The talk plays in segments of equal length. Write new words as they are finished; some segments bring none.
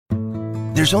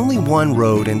There's only one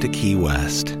road into Key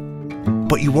West,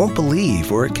 but you won't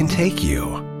believe where it can take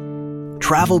you.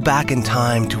 Travel back in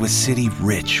time to a city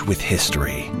rich with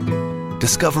history.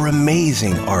 Discover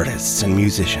amazing artists and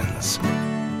musicians.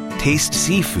 Taste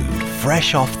seafood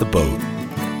fresh off the boat.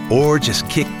 Or just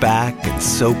kick back and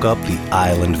soak up the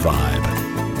island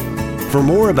vibe. For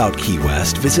more about Key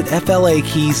West, visit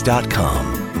flakeys.com.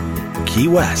 Key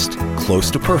West,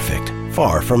 close to perfect,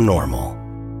 far from normal.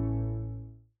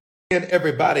 And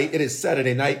everybody, it is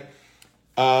Saturday night.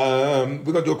 We're going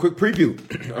to do a quick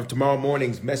preview of tomorrow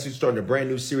morning's message, starting a brand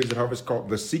new series at Harvest called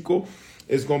The Sequel.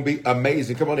 It's going to be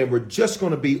amazing. Come on in. We're just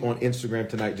going to be on Instagram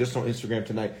tonight,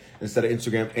 instead of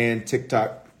Instagram and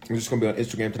TikTok. We're just going to be on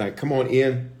Instagram tonight. Come on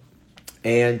in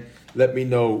and let me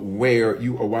know where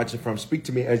you are watching from. Speak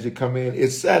to me as you come in.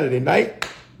 It's Saturday night,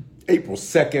 April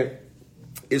 2nd.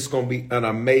 It's going to be an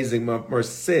amazing month.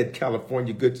 Merced,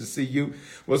 California, good to see you.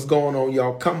 What's going on,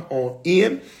 y'all? Come on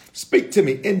in. Speak to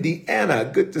me. Indiana,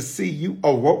 good to see you.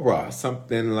 Aurora,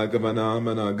 something like a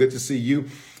phenomenon. Good to see you.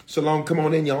 Shalom, come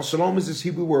on in, y'all. Shalom is this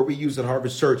Hebrew word we use at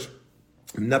Harvest Church.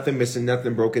 Nothing missing,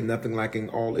 nothing broken, nothing lacking.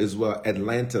 All is well.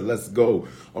 Atlanta, let's go.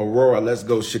 Aurora, let's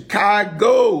go.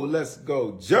 Chicago, let's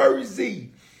go.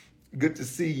 Jersey, good to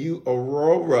see you.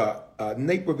 Aurora,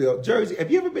 Naperville, Jersey. Have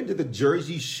you ever been to the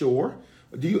Jersey Shore?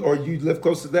 Or you live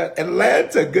close to that?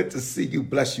 Atlanta, good to see you.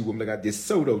 Bless you, woman. I got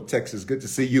DeSoto, Texas. Good to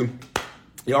see you.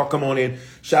 Y'all come on in.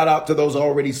 Shout out to those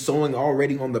already sewing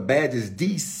already on the badges.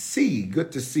 DC,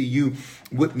 good to see you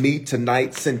with me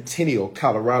tonight. Centennial,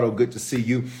 Colorado, good to see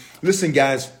you. Listen,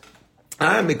 guys,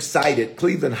 I'm excited.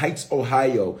 Cleveland Heights,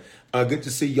 Ohio, good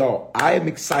to see y'all. I am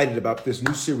excited about this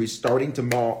new series starting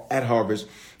tomorrow at Harvest.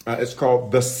 It's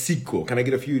called The Sequel. Can I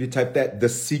get a few to type that? The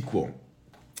Sequel.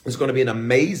 It's going to be an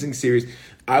amazing series.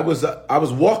 I was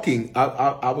walking.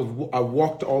 I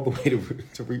walked all the way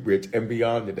to Wheat Ridge and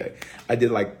beyond today. I did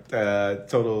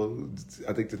total.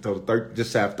 I think the total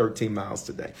just shy of 13 miles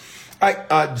today. All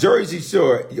right, Jersey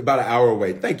Shore, about an hour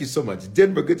away. Thank you so much,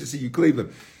 Denver. Good to see you,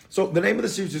 Cleveland. So the name of the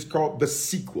series is called The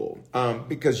Sequel,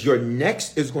 because your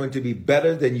next is going to be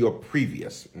better than your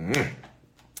previous.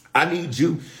 I need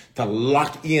you to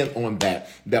lock in on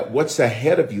that what's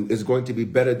ahead of you is going to be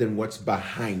better than what's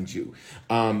behind you.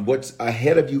 What's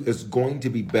ahead of you is going to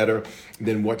be better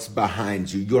than what's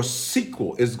behind you. Your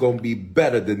sequel is going to be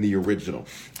better than the original.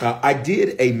 I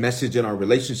did a message in our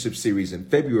relationship series in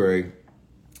February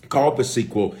called The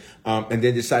Sequel, and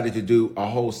then decided to do a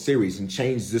whole series and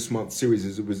change this month's series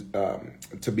as it was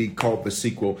to be called The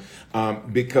Sequel,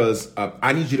 because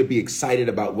I need you to be excited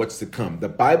about what's to come. The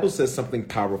Bible says something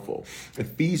powerful,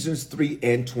 Ephesians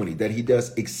 3:20, that he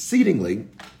does exceedingly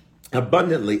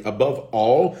abundantly above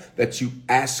all that you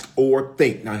ask or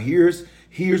think. Now here's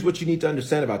what you need to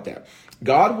understand about that.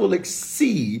 God will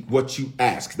exceed what you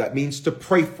ask. That means to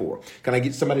pray for. Can I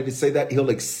get somebody to say that? He'll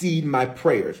exceed my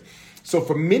prayers. So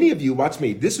for many of you, watch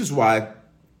me. This is why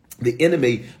the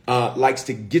enemy likes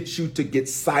to get you to get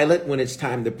silent when it's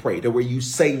time to pray, to where you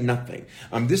say nothing.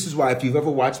 This is why if you've ever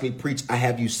watched me preach, I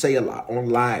have you say a lot on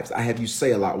lives. I have you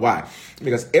say a lot. Why?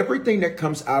 Because everything that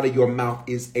comes out of your mouth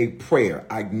is a prayer.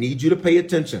 I need you to pay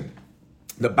attention.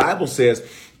 The Bible says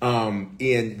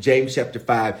in James chapter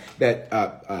 5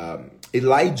 that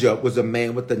Elijah was a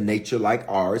man with a nature like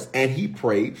ours, and he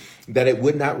prayed that it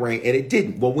would not rain, and it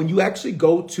didn't. Well, when you actually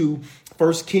go to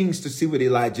 1 Kings to see what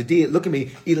Elijah did, look at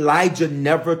me. Elijah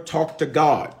never talked to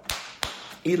God.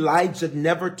 Elijah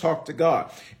never talked to God.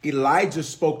 Elijah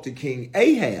spoke to King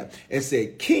Ahab and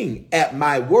said, King, at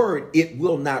my word, it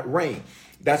will not rain.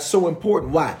 That's so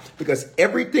important. Why? Because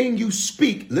everything you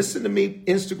speak, listen to me,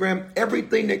 Instagram,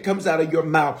 everything that comes out of your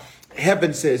mouth,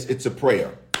 heaven says it's a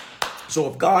prayer. So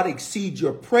if God exceeds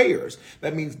your prayers,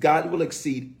 that means God will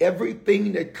exceed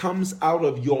everything that comes out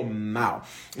of your mouth.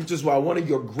 Which is why one of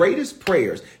your greatest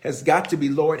prayers has got to be,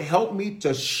 Lord, help me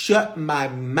to shut my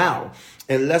mouth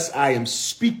unless I am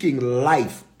speaking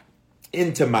life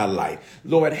into my life.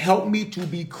 Lord, help me to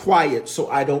be quiet so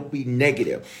I don't be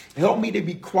negative. Help me to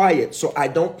be quiet so I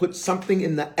don't put something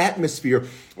in the atmosphere.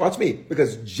 Watch me,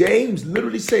 because James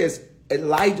literally says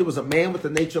Elijah was a man with a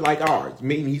nature like ours,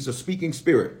 meaning he's a speaking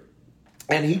spirit.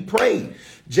 And he prayed.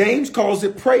 James calls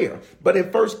it prayer. But in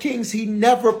 1 Kings, he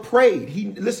never prayed. He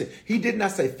did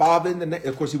not say, Father, in the name.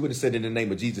 Of course, he wouldn't have said in the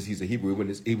name of Jesus. He's a Hebrew.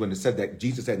 He wouldn't have said that.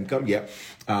 Jesus hadn't come yet.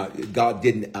 God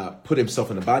didn't put himself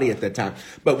in the body at that time.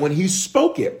 But when he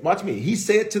spoke it, watch me, he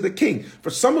said to the king. For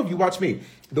some of you, watch me,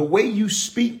 the way you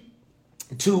speak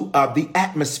to the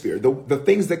atmosphere, the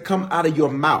things that come out of your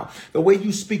mouth, the way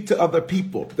you speak to other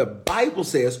people, the Bible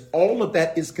says all of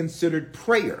that is considered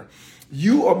prayer.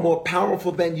 You are more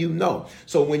powerful than you know.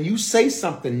 So when you say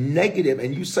something negative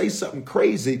and you say something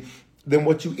crazy, then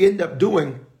what you end up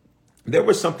doing, there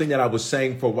was something that I was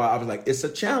saying for a while. I was like, it's a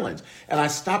challenge. And I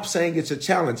stopped saying it's a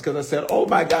challenge because I said, oh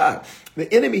my God,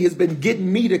 the enemy has been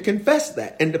getting me to confess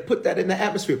that and to put that in the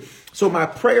atmosphere. So my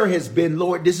prayer has been,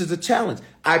 Lord, this is a challenge.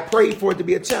 I prayed for it to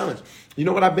be a challenge. You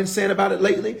know what I've been saying about it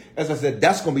lately? As I said,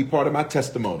 that's going to be part of my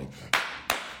testimony.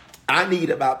 I need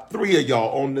about 3 of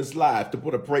y'all on this live to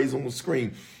put a praise on the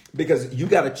screen, because you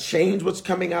got to change what's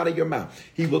coming out of your mouth.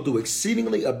 He will do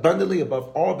exceedingly abundantly above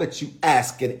all that you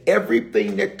ask. And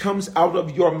everything that comes out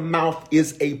of your mouth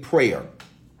is a prayer.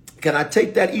 Can I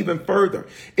take that even further?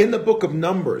 In the book of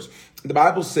Numbers, the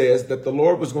Bible says that the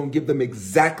Lord was going to give them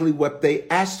exactly what they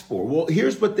asked for. Well,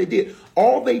 here's what they did.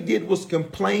 All they did was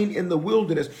complain in the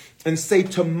wilderness and say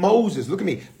to Moses, look at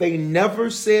me, they never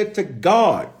said to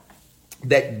God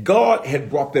that God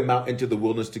had brought them out into the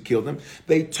wilderness to kill them.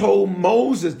 They told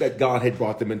Moses that God had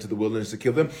brought them into the wilderness to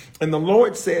kill them. And the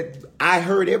Lord said, I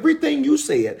heard everything you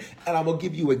said, and I'm going to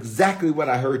give you exactly what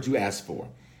I heard you ask for.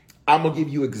 I'm going to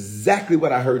give you exactly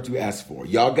what I heard you ask for.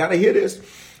 Y'all got to hear this,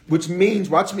 which means,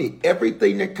 watch me,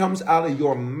 everything that comes out of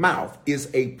your mouth is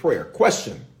a prayer.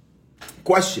 Question.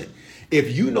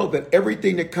 If you know that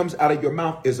everything that comes out of your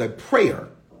mouth is a prayer,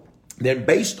 then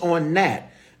based on that,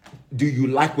 do you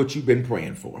like what you've been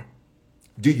praying for?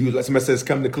 Somebody says,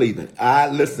 come to Cleveland.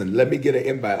 Listen, let me get an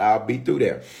invite. I'll be through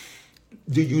there.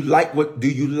 Do you like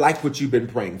what you've been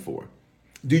praying for?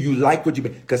 Do you like what you've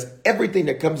been? Because everything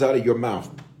that comes out of your mouth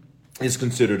is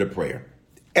considered a prayer.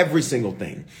 Every single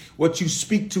thing. What you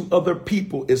speak to other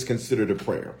people is considered a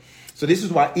prayer. So this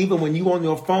is why even when you on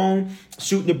your phone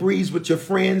shooting the breeze with your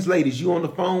friends, ladies, you on the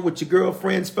phone with your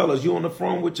girlfriends, fellas, you on the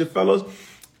phone with your fellows,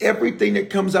 everything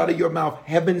that comes out of your mouth,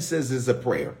 heaven says is a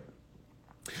prayer.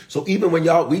 So even when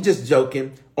we just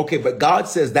joking, okay, but God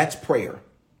says that's prayer.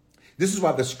 This is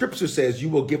why the scripture says you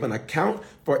will give an account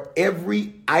for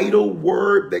every idle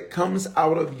word that comes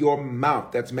out of your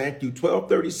mouth. That's Matthew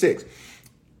 12:36.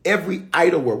 Every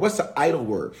idle word. What's an idle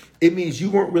word? It means you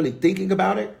weren't really thinking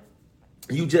about it.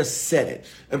 You just said it.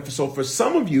 And so for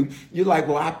some of you, you're like,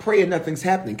 well, I pray and nothing's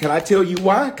happening. Can I tell you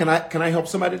why? Can I help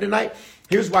somebody tonight?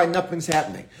 Here's why nothing's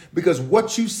happening. Because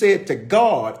what you said to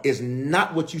God is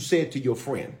not what you said to your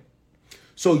friend.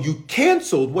 So you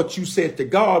canceled what you said to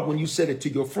God when you said it to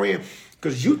your friend,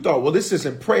 because you thought, well, this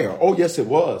isn't prayer. Oh, yes, it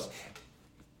was.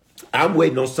 I'm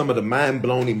waiting on some of the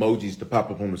mind-blown emojis to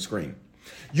pop up on the screen.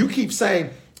 You keep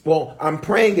saying, well, I'm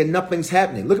praying and nothing's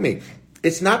happening. Look at me.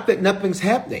 It's not that nothing's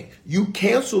happening. You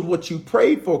canceled what you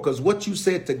prayed for, because what you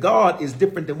said to God is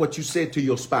different than what you said to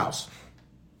your spouse.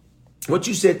 What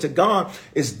you said to God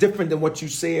is different than what you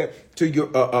said to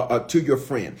your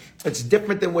friend. It's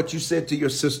different than what you said to your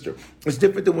sister. It's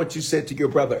different than what you said to your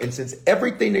brother. And since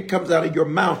everything that comes out of your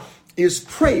mouth is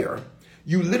prayer,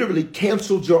 you literally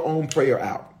canceled your own prayer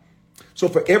out. So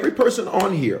for every person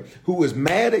on here who is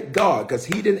mad at God because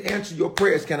he didn't answer your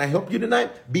prayers, can I help you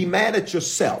tonight? Be mad at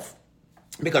yourself,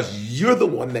 because you're the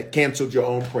one that canceled your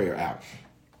own prayer out.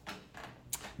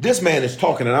 This man is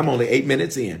talking and I'm only 8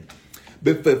 minutes in.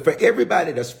 But for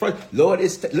everybody that's Lord,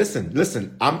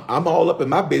 listen, I'm all up in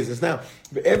my business now.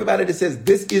 For everybody that says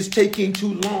this is taking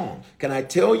too long, can I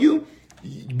tell you,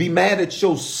 be mad at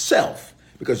yourself,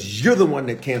 because you're the one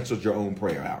that canceled your own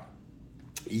prayer out.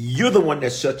 You're the one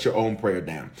that shut your own prayer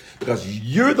down, because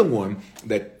you're the one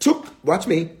that took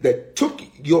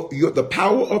the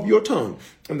power of your tongue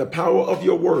and the power of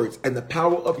your words and the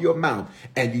power of your mouth.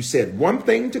 And you said one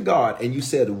thing to God, and you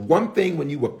said one thing when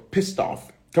you were pissed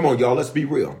off. Come on, y'all, let's be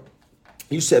real.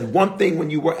 You said one thing when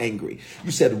you were angry.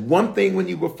 You said one thing when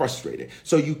you were frustrated.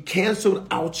 So you canceled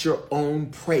out your own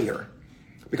prayer,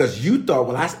 because you thought,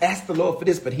 well, I asked the Lord for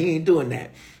this, but he ain't doing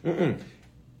that.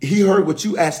 He heard what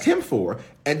you asked him for,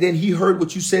 and then he heard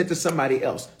what you said to somebody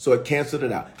else. So it canceled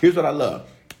it out. Here's what I love.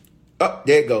 Oh,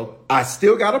 there you go. I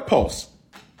still got a pulse,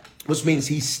 which means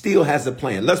he still has a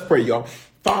plan. Let's pray, y'all.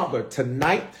 Father,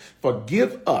 tonight,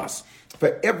 forgive us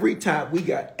for every time we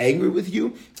got angry with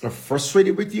you or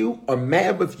frustrated with you or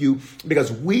mad with you,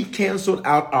 because we canceled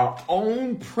out our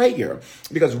own prayer,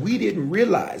 because we didn't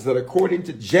realize that according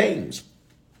to James,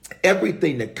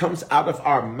 everything that comes out of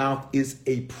our mouth is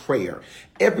a prayer.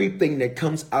 Everything that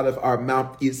comes out of our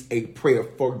mouth is a prayer.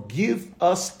 Forgive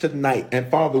us tonight. And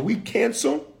Father, we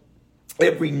cancel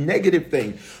every negative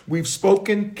thing we've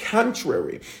spoken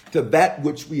contrary to that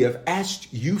which we have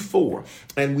asked you for.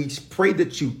 And we pray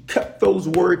that you cut those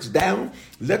words down.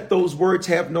 Let those words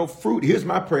have no fruit. Here's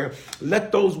my prayer.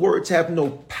 Let those words have no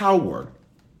power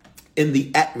in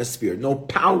the atmosphere, no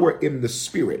power in the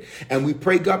spirit. And we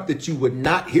pray, God, that you would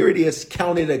not, here it is,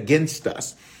 count it against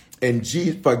us. And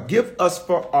Jesus, forgive us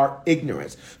for our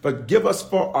ignorance. Forgive us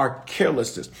for our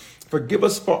carelessness. Forgive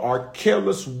us for our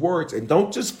careless words. And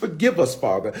don't just forgive us,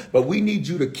 Father, but we need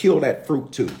you to kill that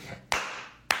fruit too.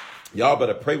 Y'all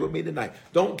better pray with me tonight.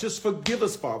 Don't just forgive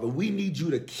us, Father. We need you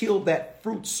to kill that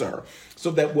fruit, sir,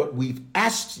 so that what we've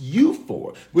asked you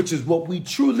for, which is what we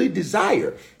truly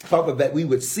desire, Father, that we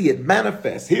would see it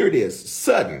manifest. Here it is,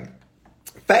 sudden,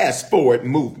 fast forward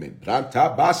movement.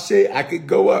 I could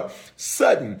go up.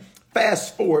 Sudden,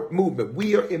 fast forward movement.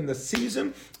 We are in the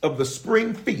season of the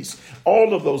spring feast.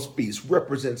 All of those feasts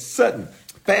represent sudden,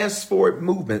 fast forward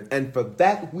movement. And for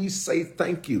that, we say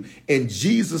thank you in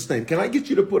Jesus' name. Can I get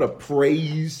you to put a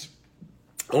praise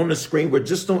on the screen? We're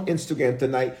just on Instagram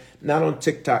tonight, not on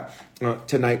TikTok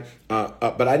tonight.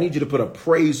 But I need you to put a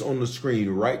praise on the screen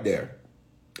right there.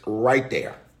 Right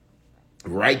there.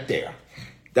 Right there.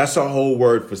 That's a whole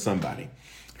word for somebody.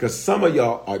 Because some of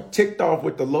y'all are ticked off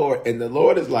with the Lord, and the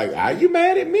Lord is like, "Are you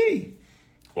mad at me?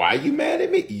 Why are you mad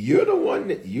at me? You're the one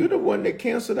that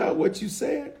canceled out what you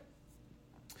said.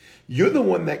 You're the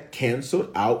one that canceled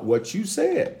out what you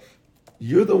said.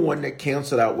 You're the one that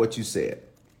canceled out what you said.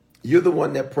 You're the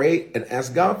one that prayed and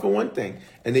asked God for one thing,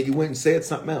 and then you went and said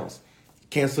something else.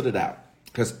 Canceled it out.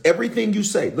 Because everything you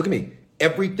say, look at me,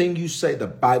 everything you say, the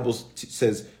Bible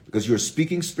says, because you're a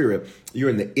speaking spirit, you're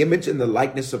in the image and the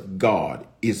likeness of God,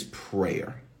 is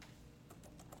prayer.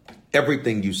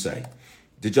 Everything you say.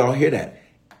 Did y'all hear that?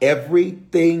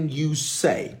 Everything you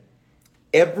say,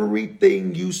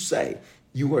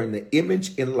 you are in the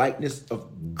image and likeness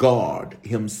of God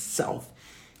himself.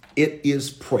 It is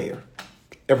prayer.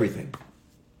 Everything.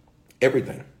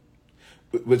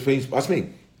 Which means, watch me,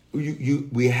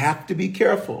 we have to be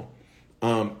careful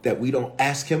that we don't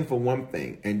ask him for one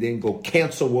thing and then go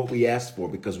cancel what we asked for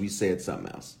because we said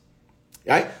something else.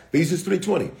 Right? Ephesians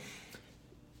 3:20.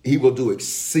 He will do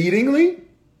exceedingly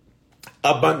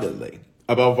abundantly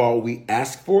above all we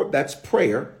ask for. That's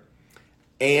prayer.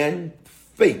 And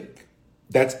think.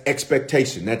 That's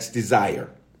expectation. That's desire.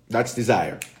 God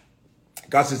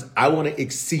says, I want to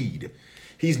exceed.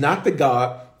 He's not the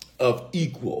God of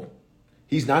equal.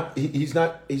 He's not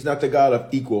the God of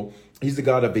equal. He's the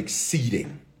God of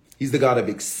exceeding. He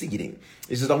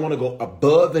says, I want to go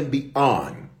above and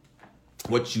beyond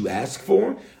what you ask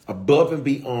for, above and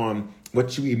beyond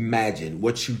what you imagine,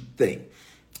 what you think.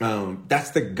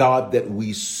 That's the God that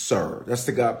we serve. That's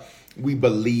the God we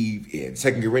believe in.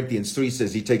 2 Corinthians 3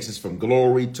 says he takes us from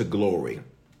glory to glory,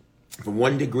 from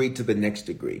one degree to the next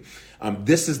degree.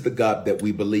 This is the God that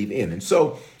we believe in. And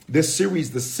so this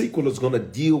series, the sequel, is going to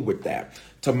deal with that.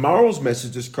 Tomorrow's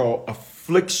message is called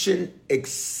Affliction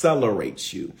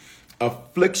Accelerates You.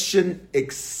 Affliction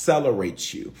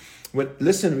accelerates you.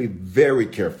 Listen to me very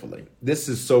carefully. This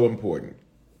is so important.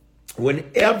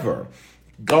 Whenever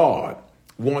God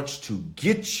wants to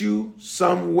get you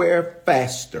somewhere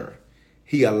faster,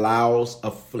 he allows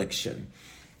affliction.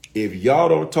 If y'all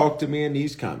don't talk to me in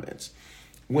these comments,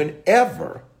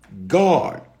 whenever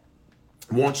God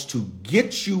wants to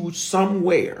get you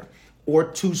somewhere or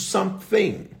to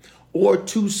something or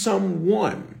to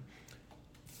someone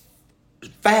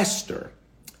faster,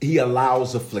 he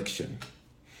allows affliction.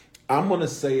 I'm going to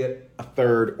say it a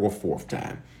third or fourth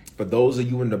time for those of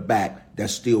you in the back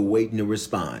that's still waiting to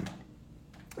respond.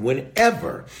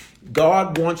 Whenever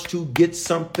God wants to get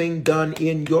something done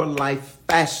in your life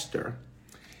faster,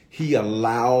 he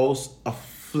allows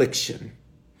affliction.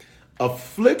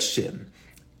 Affliction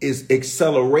is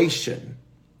acceleration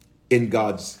in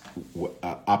God's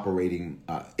operating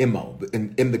MO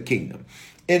in the kingdom.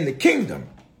 In the kingdom,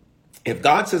 if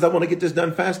God says, I want to get this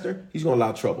done faster, he's going to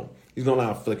allow trouble. He's going to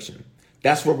allow affliction.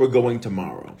 That's where we're going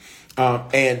tomorrow.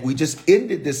 And we just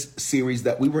ended this series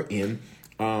that we were in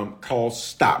called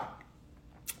Stop.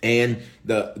 And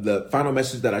the final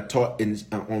message that I taught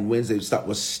on Wednesday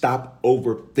was stop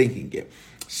overthinking it.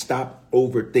 Stop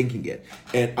overthinking it.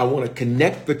 And I want to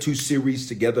connect the two series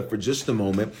together for just a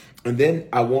moment. And then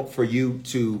I want for you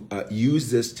to use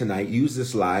this tonight, use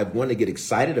this live. Want to get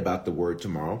excited about the word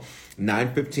tomorrow,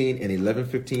 9:15 and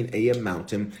 11:15 a.m.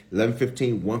 Mountain,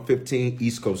 11:15, 1:15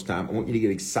 East Coast time. I want you to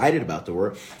get excited about the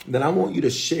word. Then I want you to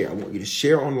share. I want you to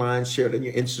share online, share it in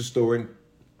your Insta story.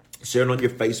 Share it on your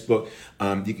Facebook.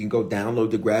 You can go download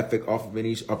the graphic off of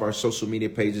any of our social media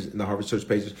pages and the Harvest Church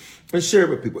pages and share it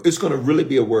with people. It's going to really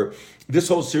be a word. This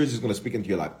whole series is going to speak into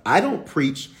your life. I don't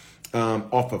preach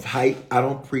off of hype. I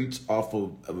don't preach I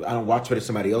don't watch what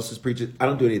somebody else is preaching. I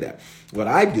don't do any of that. What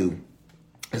I do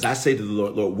As I say to the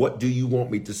Lord, Lord, what do you want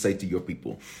me to say to your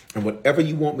people? And whatever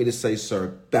you want me to say,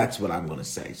 sir, that's what I'm going to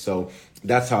say. So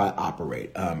that's how I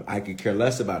operate. I could care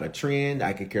less about a trend.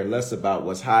 I could care less about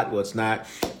what's hot, what's not,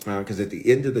 because at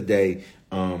the end of the day,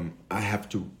 I have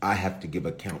to give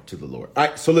account to the Lord. All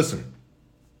right. So listen,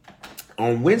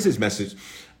 on Wednesday's message,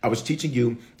 I was teaching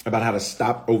you about how to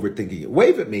stop overthinking it.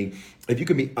 Wave at me if you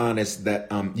can be honest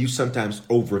that you sometimes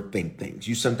overthink things.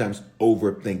 You sometimes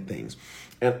overthink things.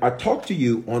 And I talked to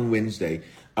you on Wednesday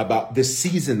about the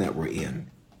season that we're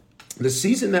in. The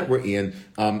season that we're in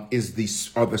is the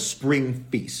spring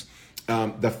feast.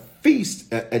 The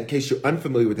feast, in case you're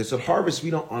unfamiliar with this, at Harvest,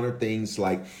 we don't honor things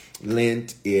like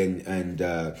Lent and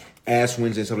Ash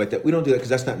Wednesday and stuff like that. We don't do that because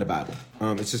that's not in the Bible.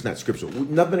 It's just not scriptural.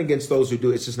 Nothing against those who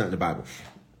do it. It's just not in the Bible.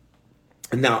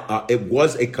 And now, it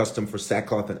was a custom for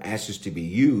sackcloth and ashes to be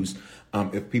used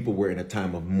if people were in a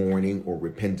time of mourning or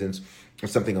repentance or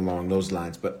something along those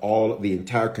lines. But the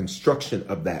entire construction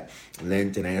of that,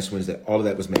 Lent and Ash Wednesday, all of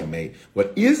that was man-made.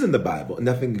 What is in the Bible, and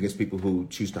nothing against people who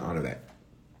choose to honor that.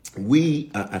 We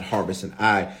at Harvest and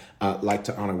I like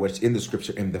to honor what's in the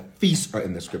scripture, and the feasts are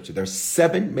in the scripture. There are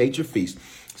 7 major feasts.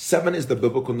 7 is the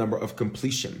biblical number of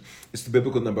completion. It's the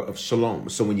biblical number of shalom.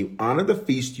 So when you honor the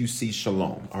feast, you see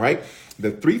shalom. All right.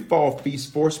 The 3 fall feasts,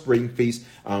 4 spring feasts.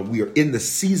 We are in the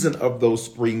season of those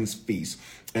spring feasts.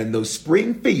 And those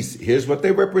spring feasts, here's what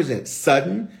they represent: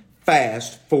 sudden,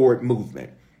 fast, forward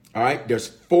movement. All right. There's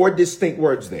 4 distinct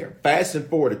words there. Fast and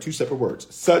forward are 2 separate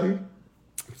words. Sudden,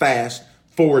 fast,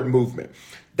 forward movement.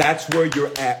 That's where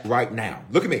you're at right now.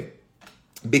 Look at me.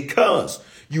 Because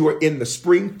you are in the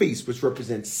spring feast, which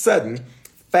represents sudden,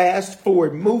 fast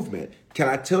forward movement. Can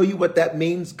I tell you what that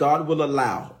means? God will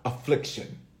allow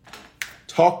affliction.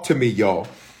 Talk to me, y'all.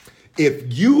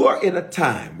 If you are in a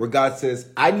time where God says,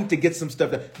 I need to get some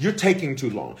stuff done, you're taking too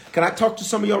long. Can I talk to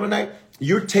some of y'all tonight?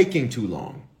 You're taking too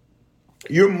long.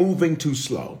 You're moving too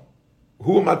slow.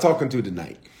 Who am I talking to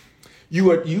tonight?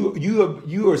 You are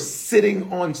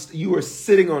sitting on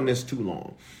this too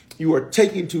long. You are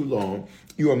taking too long.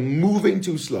 You are moving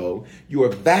too slow. You are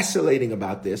vacillating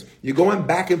about this. You're going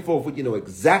back and forth with,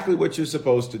 exactly what you're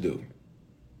supposed to do.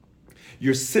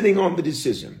 You're sitting on the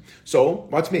decision. So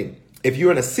watch me. If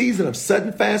you're in a season of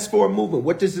sudden fast forward movement,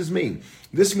 what does this mean?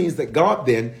 This means that God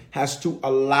then has to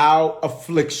allow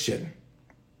affliction.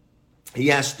 He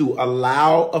has to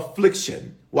allow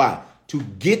affliction. Why? To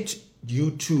get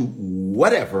you to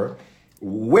wherever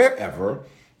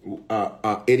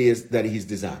it is that he's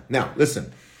designed. Now,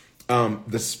 listen,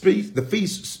 the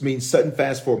feast means sudden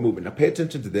fast forward movement. Now, pay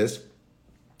attention to this.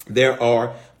 There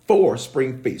are 4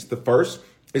 spring feasts. The first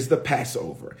is the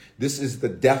Passover. This is the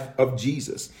death of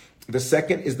Jesus. The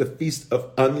second is the Feast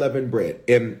of Unleavened Bread.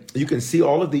 And you can see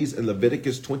all of these in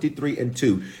Leviticus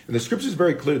 23:2. And the scripture is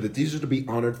very clear that these are to be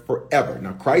honored forever.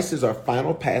 Now, Christ is our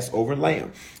final Passover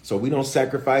lamb. So we don't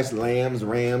sacrifice lambs,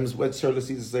 rams, what Shirley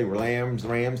Caesar say, rams,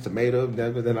 tomatoes,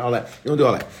 and all that. You don't do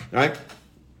all that, all right?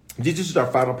 Jesus is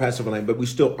our final Passover lamb, but we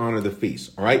still honor the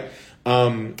feast, all right?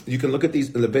 You can look at these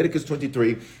in Leviticus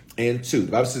 23:2.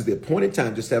 The Bible says the appointed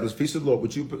time to establish feast of the Lord,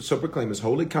 which you shall proclaim as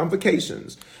holy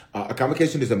convocations. A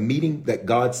convocation is a meeting that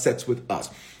God sets with us.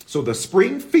 So the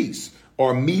spring feasts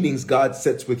are meetings God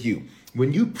sets with you.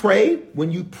 When you pray,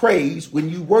 when you praise, when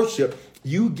you worship,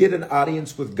 you get an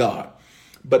audience with God.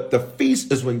 But the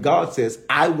feast is when God says,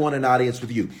 I want an audience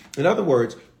with you. In other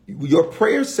words, your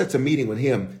prayer sets a meeting with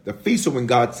him. The feast is when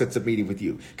God sets a meeting with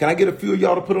you. Can I get a few of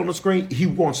y'all to put on the screen? He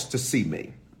wants to see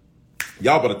me.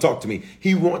 Y'all better talk to me.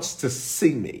 He wants to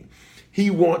see me. He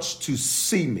wants to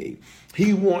see me.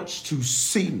 He wants to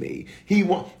see me.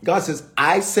 God says,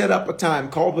 I set up a time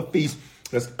called the feast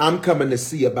because I'm coming to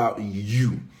see about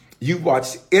you. You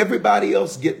watch everybody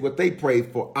else get what they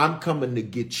prayed for. I'm coming to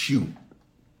get you.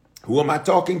 Who am I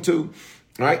talking to?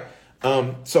 All right.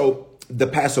 So the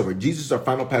Passover, Jesus is our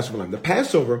final Passover lamb. The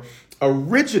Passover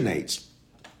originates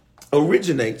when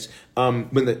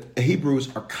the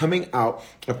Hebrews are coming out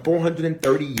of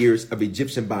 430 years of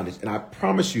Egyptian bondage. And I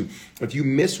promise you, if you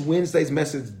missed Wednesday's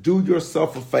message, do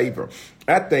yourself a favor.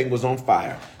 That thing was on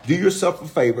fire. Do yourself a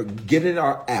favor. Get in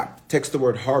our app. Text the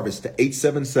word harvest to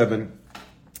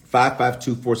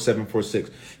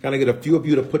 877-552-4746. Can I get a few of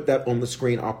you to put that on the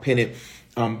screen? I'll pin it.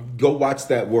 Go watch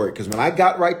that word. Because when I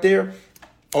got right there,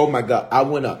 oh my God, I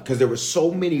went up because there were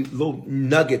so many little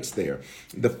nuggets there.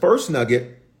 The first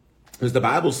nugget, as the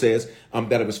Bible says,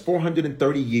 that it was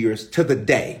 430 years to the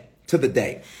day,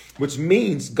 which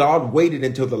means God waited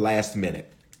until the last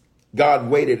minute. God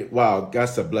waited. Wow,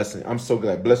 that's a blessing. I'm so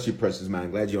glad. Bless you, precious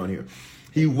mind. Glad you're on here.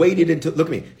 He waited until, look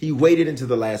at me, he waited until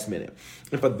the last minute.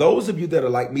 And for those of you that are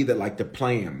like me, that like to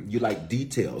plan, you like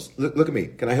details, look at me.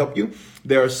 Can I help you?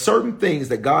 There are certain things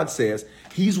that God says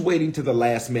he's waiting to the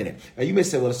last minute. And you may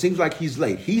say, well, it seems like he's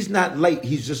late. He's not late.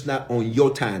 He's just not on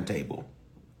your timetable.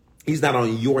 He's not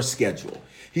on your schedule.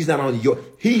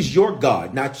 He's your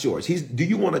God, not yours. Do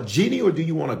you want a genie or do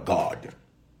you want a God?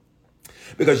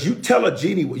 Because you tell a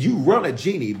genie, you run a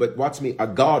genie, but watch me, a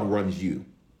God runs you.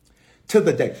 To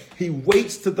the day. He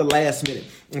waits to the last minute.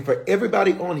 And for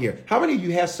everybody on here, how many of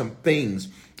you have some things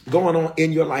going on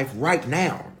in your life right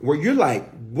now where you're like,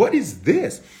 what is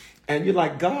this? And you're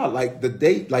like, God, like the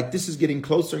date, like this is getting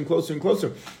closer and closer and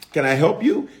closer. Can I help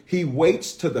you? He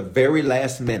waits to the very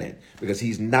last minute because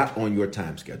he's not on your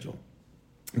time schedule.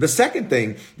 The second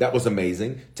thing that was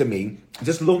amazing to me,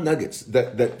 just little nuggets,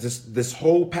 that this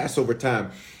whole Passover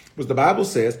time, was the Bible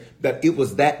says that it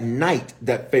was that night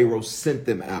that Pharaoh sent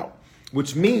them out.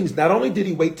 Which means not only did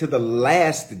he wait to the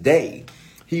last day,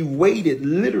 he waited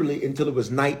literally until it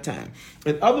was nighttime.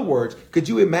 In other words, could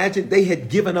you imagine they had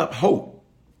given up hope?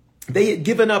 They had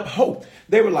given up hope.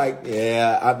 They were like,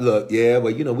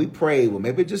 we prayed. Well,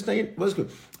 maybe it just ain't. What's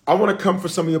good? I want to come for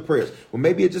some of your prayers. Well,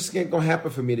 maybe it just ain't going to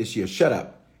happen for me this year. Shut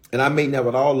up. And I mean that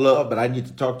with all love, but I need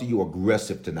to talk to you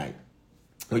aggressive tonight.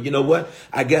 Well, you know what?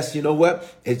 I guess, you know what?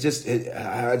 I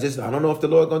don't know if the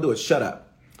Lord going to do it. Shut up.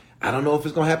 I don't know if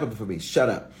it's going to happen for me. Shut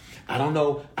up. I'm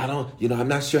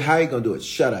not sure how he's going to do it.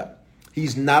 Shut up.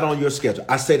 He's not on your schedule.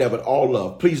 I say that with all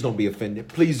love. Please don't be offended.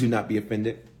 Please do not be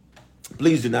offended.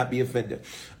 Please do not be offended.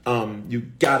 You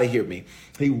got to hear me.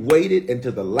 He waited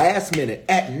until the last minute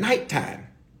at nighttime.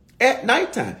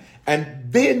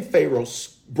 And then Pharaoh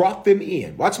brought them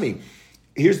in. Watch me.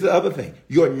 Here's the other thing.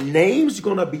 Your name's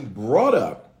going to be brought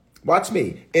up. Watch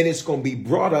me. And it's going to be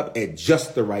brought up at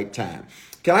just the right time.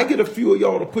 Can I get a few of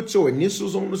y'all to put your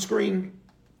initials on the screen?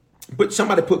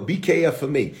 Somebody put BKF for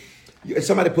me.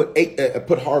 Somebody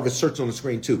put Harvest Search on the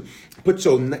screen too. Put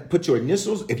your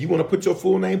initials. If you want to put your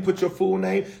full name, put your full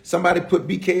name. Somebody put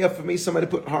BKF for me. Somebody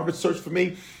put Harvest Search for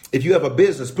me. If you have a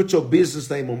business, put your business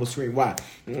name on the screen. Why?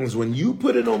 Because when you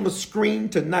put it on the screen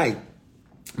tonight,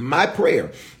 my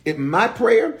prayer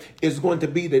is going to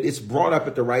be that it's brought up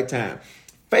at the right time.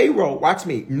 Pharaoh, watch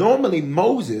me. Normally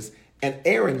Moses and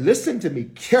Aaron, listen to me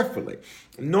carefully.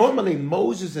 Normally,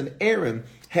 Moses and Aaron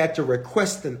had to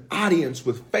request an audience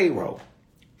with Pharaoh.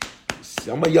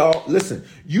 Some of y'all, listen,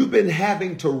 you've been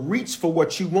having to reach for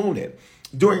what you wanted.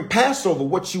 During Passover,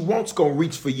 what you want's going to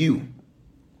reach for you.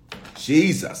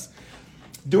 Jesus.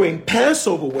 During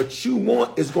Passover, what you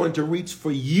want is going to reach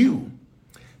for you.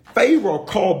 Pharaoh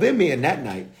called them in that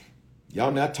night.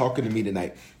 Y'all not talking to me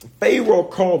tonight. Pharaoh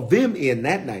called them in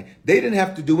that night. They didn't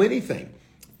have to do anything.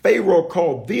 Pharaoh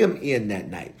called them in that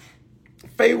night.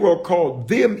 Pharaoh called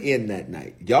them in that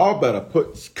night. Y'all better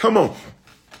come on.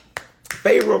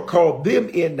 Pharaoh called them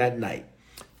in that night.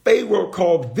 Pharaoh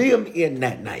called them in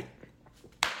that night.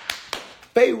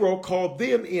 Pharaoh called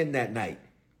them in that night.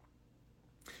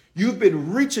 You've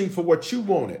been reaching for what you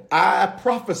wanted. I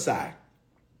prophesy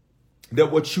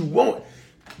that what you want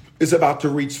is about to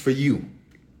reach for you.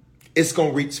 It's going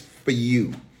to reach for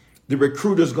you. The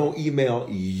recruiter's going to email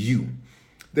you.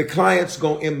 The client's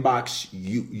going to inbox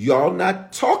you. Y'all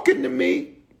not talking to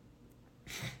me.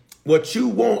 What you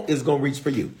want is going to reach for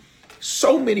you.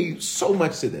 So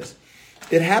much to this.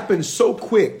 It happened so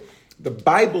quick. The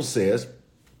Bible says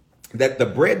that the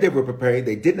bread they were preparing,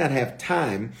 they did not have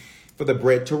time for the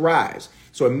bread to rise.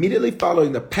 So immediately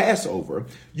following the Passover,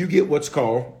 you get what's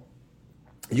called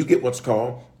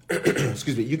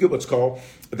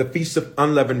the Feast of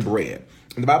Unleavened Bread.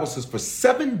 And the Bible says for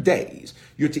 7 days,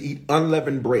 you're to eat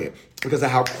unleavened bread because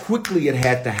of how quickly it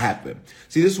had to happen.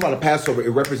 See, this is why the Passover,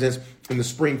 it represents, in the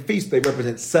spring feast, they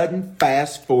represent sudden,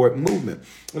 fast forward movement.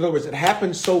 In other words, it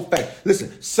happens so fast.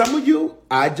 Listen, some of you,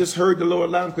 I just heard the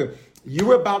Lord loud and clear.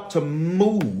 You're about to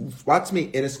move, watch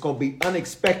me, and it's going to be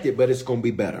unexpected, but it's going to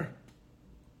be better.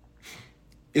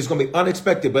 It's going to be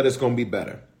unexpected, but it's going to be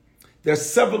better. There's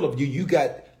several of you, you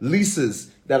got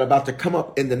leases that are about to come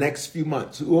up in the next few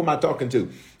months. Who am I talking to?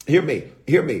 Hear me.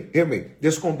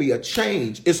 There's going to be a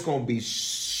change. It's going to be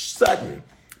sudden,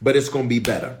 but it's going to be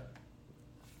better.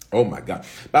 Oh my God.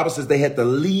 Bible says they had to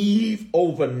leave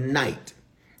overnight.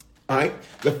 All right.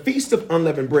 The Feast of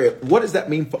Unleavened Bread. What does that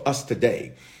mean for us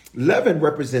today? Leaven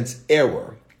represents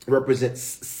error, represents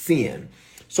sin.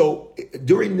 So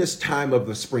during this time of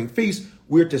the spring feast,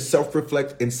 we're to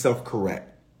self-reflect and self-correct.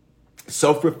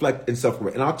 Self-reflect and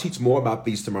self-correct. And I'll teach more about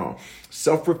these tomorrow.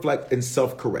 Self-reflect and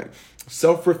self-correct.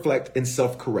 Self-reflect and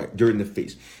self-correct during the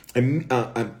feast. And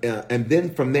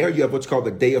then from there, you have what's called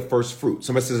the day of first fruit.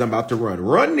 Somebody says, I'm about to run.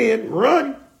 Run then,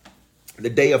 run. The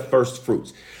day of first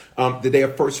fruits. The day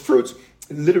of first fruits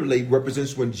literally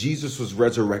represents when Jesus was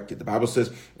resurrected. The Bible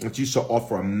says that you shall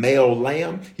offer a male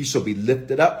lamb. He shall be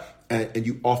lifted up and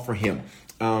you offer him.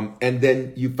 And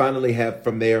then you finally have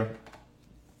from there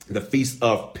the Feast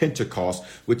of Pentecost,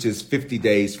 which is 50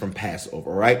 days from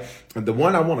Passover, right? And the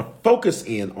one I want to focus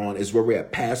in on is where we're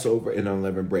at Passover and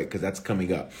unleavened bread, because that's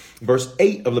coming up. Verse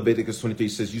 8 of Leviticus 23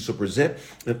 says, you shall present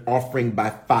an offering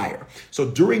by fire. So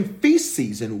during feast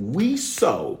season, we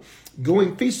sow.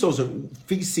 During feast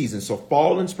season, so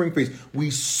fall and spring feast, we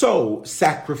sow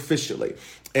sacrificially.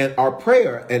 And our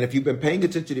prayer, and if you've been paying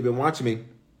attention, you've been watching me,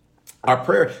 our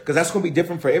prayer, because that's going to be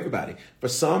different for everybody. For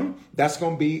some, that's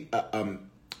going to be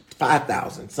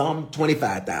 5,000, some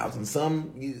 25,000, some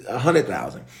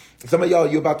 100,000. Some of y'all,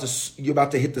 you're about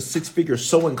to hit the 6-figure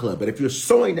sowing club. But if you're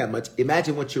sowing that much,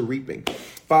 imagine what you're reaping.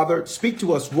 Father, speak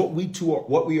to us what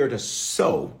we are to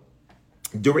sow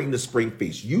during the spring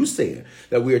feast. You said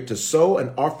that we are to sow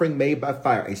an offering made by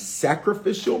fire. A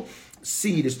sacrificial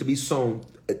seed is to be sown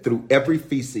through every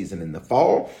feast season, in the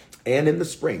fall and in the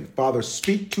spring. Father,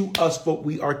 speak to us what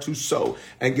we are to sow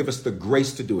and give us the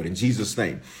grace to do it in Jesus'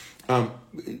 name.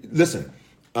 Listen,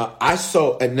 I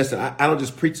sow, and listen, I don't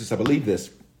just preach this, I believe this.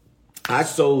 I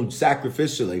sowed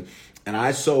sacrificially, and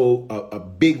I sow a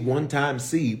big one-time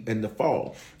seed in the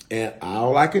fall. And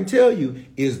all I can tell you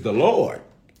is the Lord.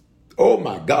 Oh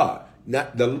my God. Now,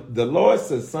 the Lord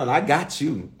says, son, I got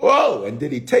you. Oh, and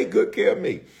did he take good care of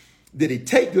me? Did he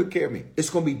take good care of me? It's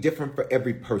going to be different for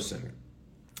every person.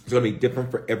 It's going to be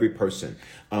different for every person.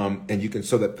 And you can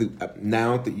sow that through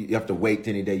now that you have to wait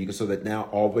any day. You can sow that now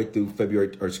all the way through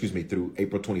through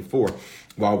April 24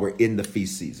 while we're in the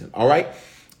feast season. All right.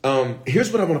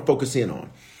 Here's what I want to focus in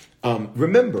on.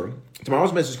 Remember,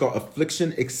 tomorrow's message is called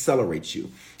Affliction Accelerates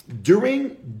You.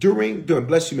 During,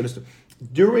 bless you, minister,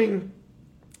 during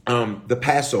the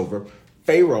Passover,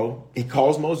 Pharaoh, he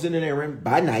calls Moses and Aaron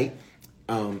by night.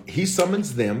 He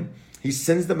summons them. He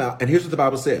sends them out. And here's what the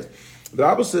Bible says. The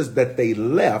Bible says that they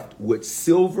left with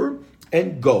silver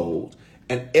and gold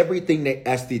and everything they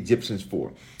asked the Egyptians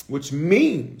for, which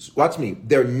means, watch me,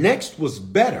 their next was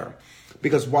better,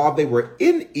 because while they were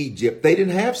in Egypt, they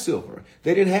didn't have silver.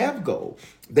 They didn't have gold.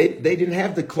 They didn't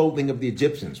have the clothing of the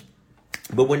Egyptians.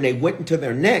 But when they went into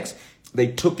their next, they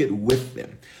took it with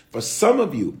them. For some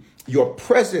of you, your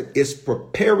present is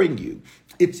preparing you.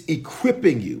 It's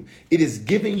equipping you. It is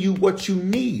giving you what you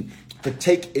need to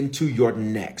take into your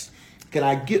next. Can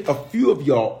I get a few of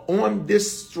y'all on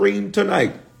this stream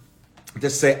tonight to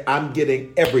say, I'm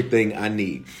getting everything I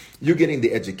need? You're getting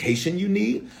the education you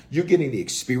need. You're getting the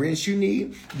experience you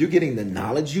need. You're getting the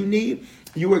knowledge you need.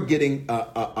 You are getting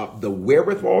the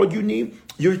wherewithal you need.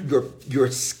 Your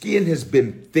skin has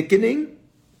been thickening.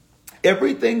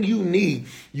 Everything you need,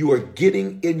 you are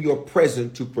getting in your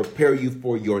present to prepare you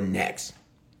for your next.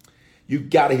 You've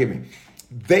got to hear me.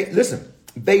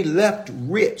 They left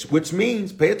rich, which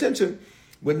means, pay attention,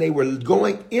 when they were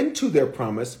going into their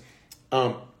promise,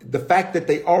 the fact that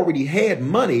they already had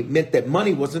money meant that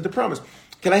money wasn't the promise.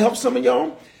 Can I help some of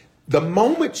y'all? The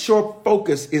moment your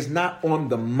focus is not on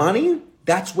the money,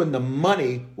 that's when the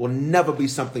money will never be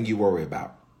something you worry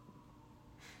about.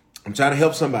 I'm trying to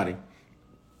help somebody.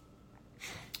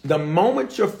 The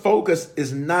moment your focus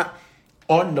is not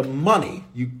on the money,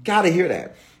 you got to hear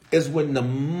that, is when the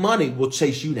money will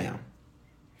chase you down.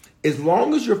 As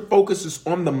long as your focus is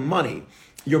on the money,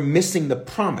 you're missing the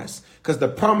promise, because the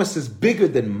promise is bigger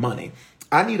than money.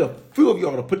 I need a few of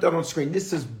y'all to put that on the screen.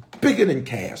 This is bigger than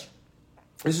cash.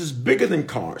 This is bigger than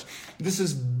cars. This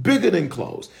is bigger than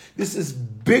clothes. This is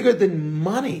bigger than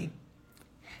money.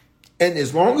 And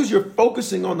as long as you're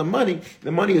focusing on the money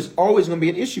is always going to be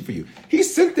an issue for you. He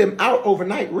sent them out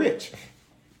overnight rich.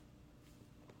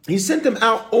 He sent them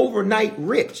out overnight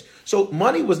rich. So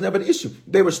money was never the issue.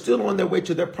 They were still on their way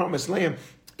to their promised land,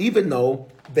 even though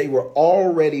they were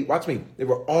already, watch me, they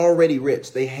were already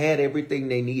rich. They had everything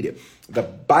they needed. The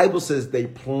Bible says they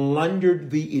plundered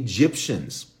the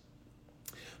Egyptians.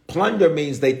 Plunder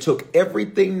means they took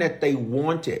everything that they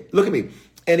wanted. Look at me.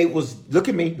 And it was, look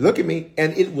at me,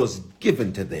 and it was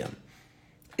given to them.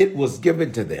 It was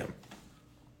given to them.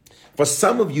 For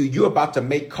some of you, you're about to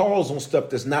make calls on stuff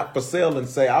that's not for sale and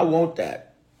say, I want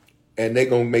that. And they're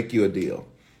going to make you a deal.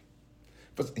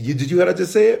 But did you hear what I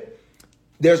just said?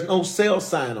 There's no sale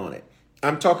sign on it.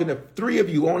 I'm talking to 3 of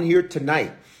you on here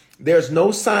tonight. There's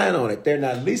no sign on it. They're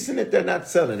not leasing it. They're not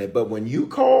selling it. But when you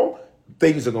call,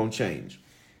 things are going to change.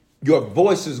 Your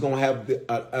voice is going to have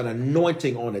an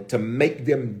anointing on it to make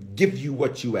them give you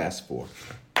what you ask for.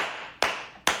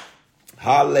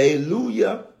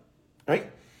 Hallelujah.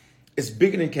 Right? It's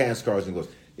bigger than cash, cars, and goes.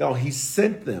 Y'all, he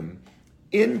sent them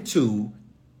into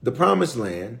the promised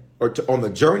land, or on the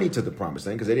journey to the promised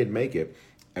land, because they didn't make it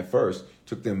at first. It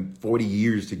took them 40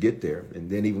 years to get there. And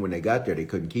then even when they got there, they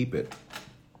couldn't keep it.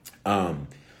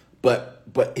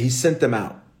 But he sent them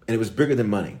out, and it was bigger than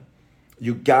money.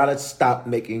 You got to stop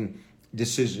making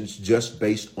decisions just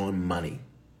based on money,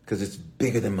 because it's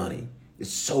bigger than money.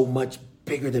 It's so much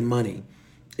bigger than money.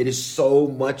 It is so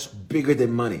much bigger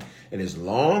than money. And as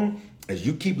long as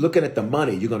you keep looking at the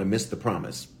money, you're going to miss the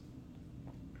promise.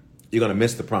 You're going to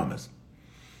miss the promise.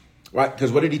 Right?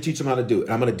 Because what did he teach them how to do?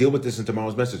 And I'm going to deal with this in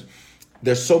tomorrow's message.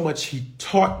 There's so much he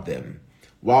taught them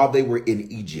while they were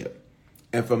in Egypt.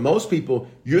 And for most people,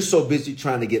 you're so busy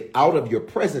trying to get out of your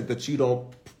present that you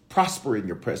don't prosper in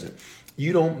your present.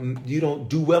 You don't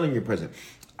do well in your present.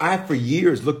 I, for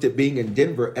years, looked at being in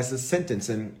Denver as a sentence.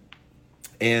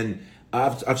 And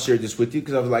I've shared this with you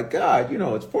because I was like, God,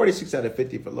 it's 46 out of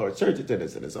 50 for Lord Church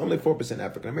attendance, and it's only 4%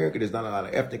 African American. There's not a lot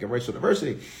of ethnic and racial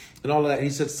diversity and all of that. And he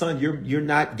said, son, you're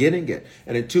not getting it.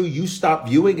 And until you stop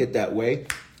viewing it that way,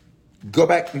 go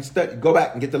back and study, go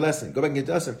back and get the lesson. Go back and get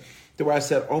the lesson. To where I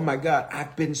said, oh my God,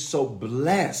 I've been so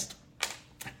blessed.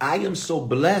 I am so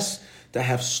blessed to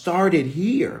have started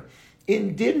here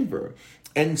in Denver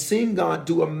and seeing God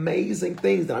do amazing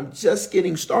things. That I'm just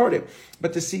getting started,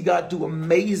 but to see God do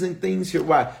amazing things here.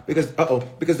 Why? Because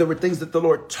there were things that the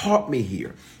Lord taught me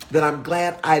here that I'm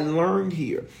glad I learned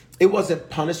here. It wasn't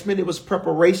punishment. It was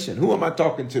preparation. Who am I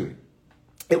talking to?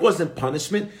 It wasn't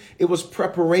punishment. It was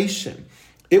preparation.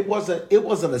 It wasn't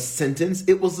a sentence.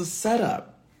 It was a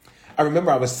setup. I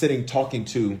remember I was sitting talking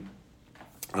to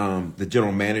the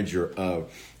general manager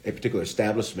of a particular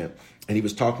establishment, and he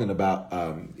was talking about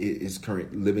his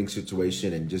current living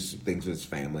situation and just things with his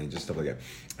family and just stuff like that.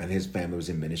 And his family was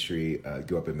in ministry,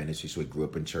 grew up in ministry, so he grew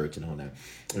up in church and all that.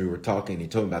 And we were talking, and he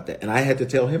told me about that. And I had to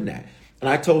tell him that. And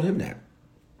I told him that.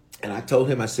 And I told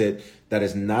him, I said, that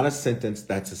is not a sentence,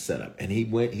 that's a setup. And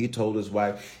he told his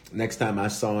wife, next time I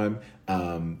saw him,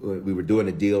 we were doing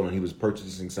a deal and he was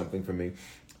purchasing something for me.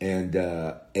 And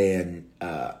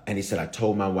he said, I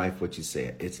told my wife what you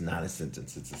said. It's not a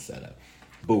sentence, it's a setup.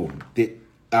 Boom. All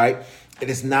right.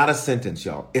 It is not a sentence,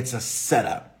 y'all. It's a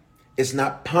setup. It's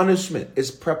not punishment.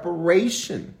 It's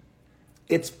preparation.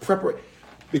 It's preparation.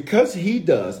 Because he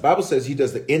does, the Bible says he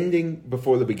does the ending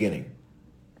before the beginning.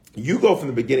 You go from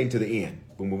the beginning to the end.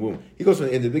 Boom, boom, boom. He goes from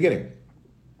the end to the beginning.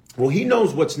 Well, he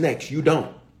knows what's next. You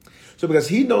don't. So because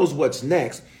he knows what's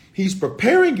next, he's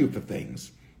preparing you for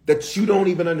things that you don't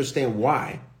even understand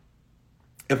why.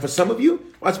 And for some of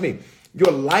you, watch me,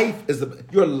 your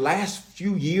last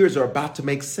few years are about to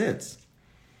make sense.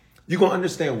 You're going to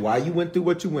understand why you went through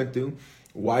what you went through,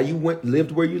 why you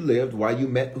lived where you lived, why you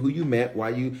met who you met, why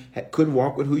you couldn't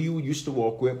walk with who you used to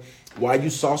walk with, why you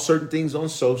saw certain things on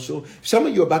social. Some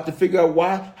of you are about to figure out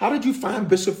why. How did you find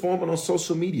Bishop Foreman on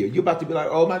social media? You're about to be like,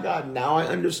 oh my God, now I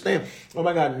understand. Oh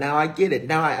my God, now I get it.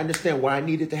 Now I understand why I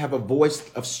needed to have a voice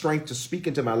of strength to speak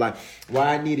into my life.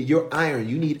 Why I needed your iron.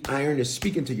 You need iron to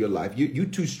speak into your life. You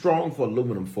too strong for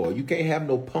aluminum foil. You can't have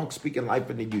no punk speaking life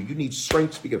into you. You need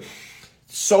strength speaking.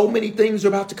 So many things are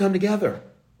about to come together.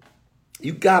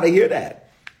 You got to hear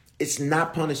that. It's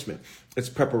not punishment. It's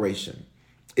preparation.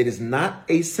 It is not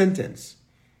a sentence.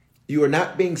 You are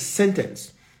not being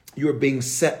sentenced. You are being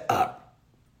set up.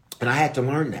 And I had to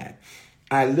learn that.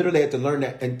 I literally had to learn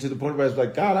that. And to the point where I was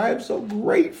like, God, I am so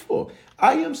grateful.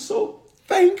 I am so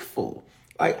thankful.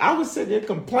 Like I was sitting there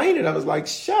complaining. I was like,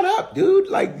 shut up, dude.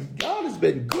 Like God has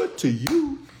been good to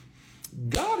you.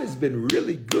 God has been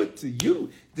really good to you.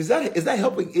 Is that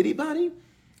helping anybody?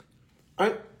 All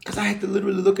right. Because I had to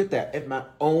literally look at that, at my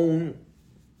own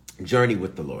journey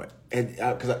with the Lord. And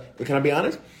can I be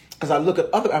honest? As I look at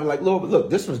I'm like, Lord, look,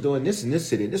 this one's doing this in this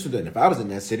city, and this one's doing it. If I was in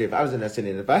that city,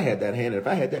 and if I had that hand, and if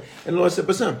I had that. And the Lord said,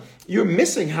 but son, you're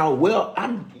missing how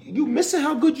you're missing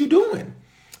how good you're doing.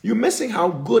 You're missing how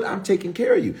good I'm taking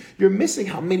care of you. You're missing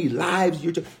how many lives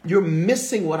you're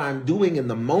missing what I'm doing in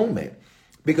the moment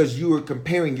because you are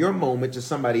comparing your moment to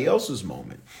somebody else's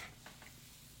moment.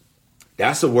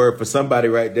 That's a word for somebody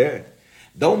right there.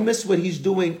 Don't miss what he's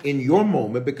doing in your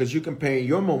moment because you're comparing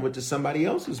your moment to somebody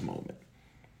else's moment.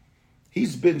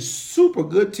 He's been super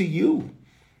good to you.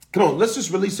 Come on, let's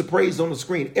just release a praise on the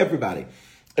screen. Everybody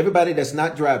that's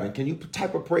not driving, can you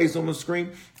type a praise on the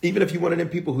screen? Even if you're one of them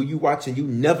people who you watch and you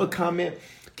never comment,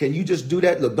 can you just do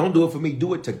that? Look, don't do it for me.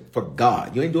 Do it for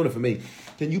God. You ain't doing it for me.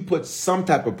 Can you put some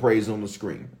type of praise on the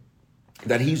screen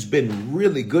that he's been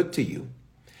really good to you?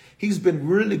 He's been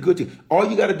really good to you. All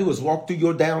you got to do is walk through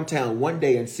your downtown one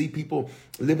day and see people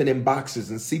living in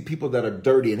boxes and see people that are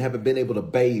dirty and haven't been able to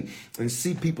bathe and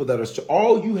see people that are...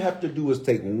 All you have to do is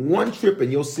take one trip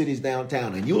in your city's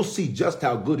downtown and you'll see just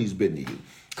how good he's been to you.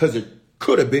 Because it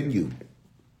could have been you.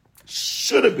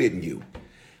 Should have been you.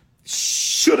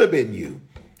 Should have been you.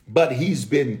 But he's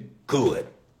been good.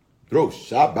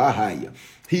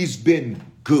 He's been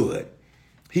good.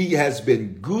 He has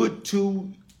been good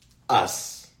to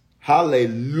us.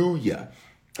 Hallelujah.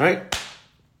 All right?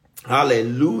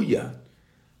 Hallelujah.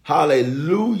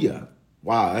 Hallelujah.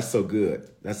 Wow, that's so good.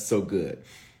 That's so good.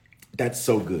 That's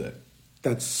so good.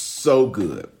 That's so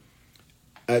good.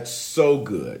 That's so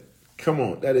good. Come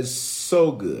on, that is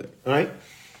so good. All right?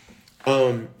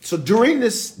 So during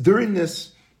this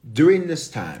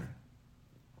time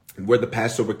where the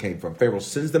Passover came from, Pharaoh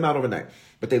sends them out overnight,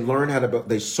 but they learn how to build.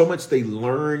 There's so much they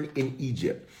learn in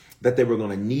Egypt that they were going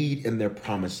to need in their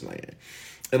promised land.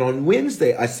 And on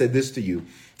Wednesday, I said this to you,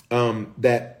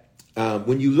 that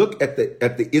when you look at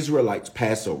the Israelites'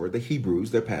 Passover, the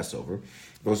Hebrews, their Passover,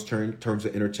 those terms are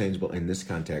interchangeable in this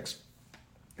context.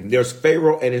 And there's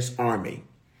Pharaoh and his army,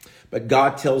 but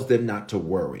God tells them not to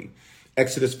worry.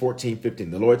 Exodus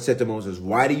 14:15. The Lord said to Moses,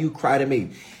 "Why do you cry to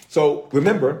me?" So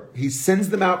remember, he sends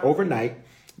them out overnight.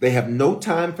 They have no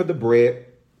time for the bread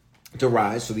to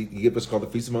rise. So he gives what's called the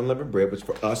Feast of Unleavened Bread, which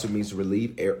for us, it means to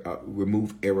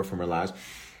remove error from our lives.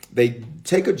 They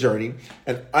take a journey,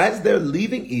 and as they're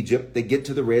leaving Egypt, they get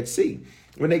to the Red Sea.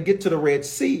 When they get to the Red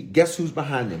Sea, guess who's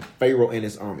behind them? Pharaoh and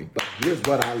his army. But here's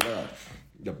what I love.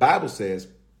 The Bible says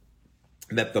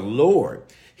that the Lord,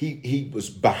 he was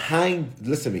behind,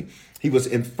 listen to me, he was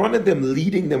in front of them,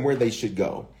 leading them where they should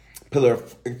go. Pillar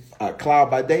of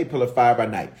cloud by day, pillar of fire by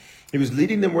night. He was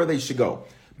leading them where they should go.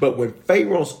 But when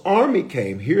Pharaoh's army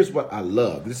came, here's what I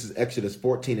love. This is Exodus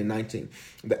 14:19.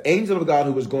 The angel of God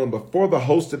who was going before the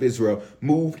host of Israel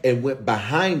moved and went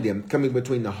behind them, coming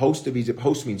between the host of Egypt.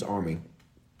 Host means army.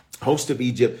 Host of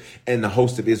Egypt and the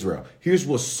host of Israel. Here's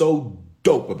what's so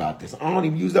dope about this. I don't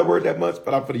even use that word that much,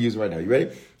 but I'm going to use it right now. You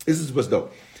ready? This is what's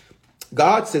dope.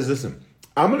 God says, listen,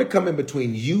 I'm going to come in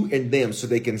between you and them so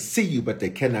they can see you, but they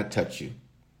cannot touch you.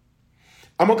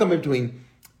 I'm going to come in between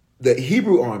the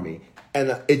Hebrew army and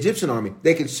the Egyptian army.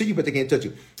 They can see you, but they can't touch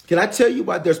you. Can I tell you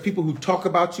why there's people who talk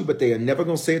about you, but they are never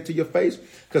going to say it to your face?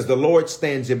 Because the Lord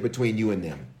stands in between you and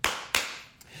them.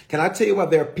 Can I tell you why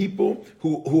there are people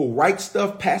who write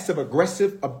stuff passive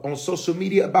aggressive on social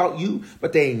media about you,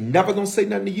 but they ain't never going to say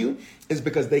nothing to you? It's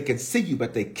because they can see you,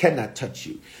 but they cannot touch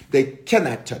you. They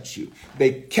cannot touch you.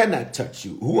 They cannot touch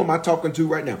you. Who am I talking to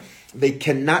right now? They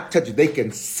cannot touch you. They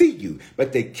can see you,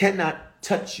 but they cannot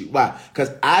touch you. Why? Because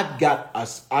I've got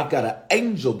an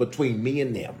angel between me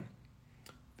and them.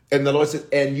 And the Lord says,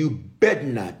 and you better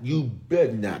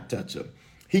not touch him.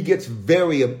 He gets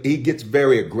very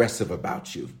aggressive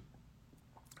about you.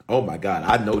 Oh my God,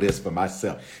 I know this for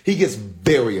myself. He gets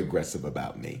very aggressive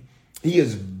about me. He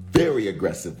is very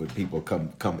aggressive when people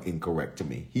come incorrect to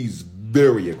me. He's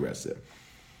very aggressive.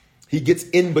 He gets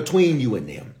in between you and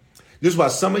them. This is why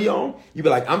some of y'all, you be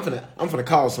like, I'm finna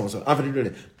call so-and-so. I'm finna do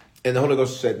this. And the Holy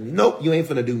Ghost said, nope, you ain't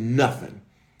finna do nothing.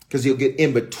 Because he'll get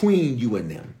in between you and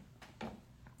them.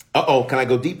 Uh-oh, can I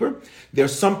go deeper?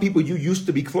 There's some people you used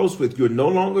to be close with, you're no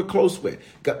longer close with.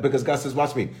 Because God says,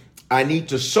 watch me. I need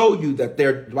to show you that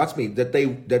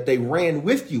they ran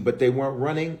with you, but they weren't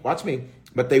running. Watch me,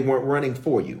 but they weren't running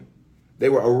for you. They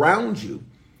were around you,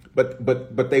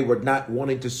 but they were not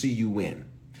wanting to see you win.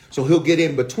 So he'll get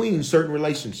in between certain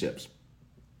relationships.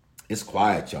 It's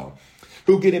quiet, y'all.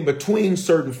 He'll get in between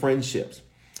certain friendships.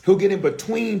 He'll get in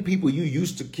between people you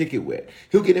used to kick it with.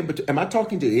 He'll get in between. Am I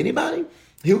talking to anybody?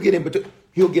 He'll get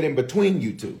in between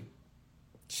you two.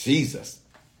 Jesus.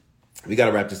 We got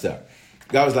to wrap this up.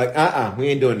 God was like, we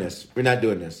ain't doing this. We're not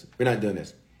doing this. We're not doing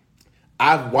this.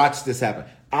 I've watched this happen.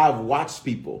 I've watched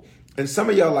people. And some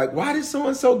of y'all are like, why did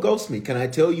so-and-so ghost me? Can I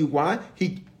tell you why?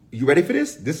 You ready for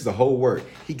this? This is a whole word.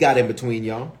 He got in between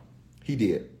y'all. He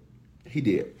did. He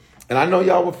did. And I know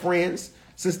y'all were friends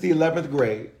since the 11th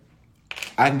grade.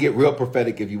 I can get real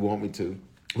prophetic if you want me to.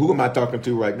 Who am I talking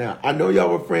to right now? I know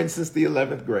y'all were friends since the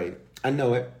 11th grade. I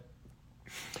know it.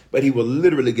 But he will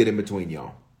literally get in between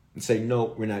y'all and say,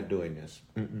 no, we're not doing this.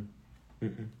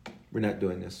 We're not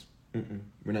doing this.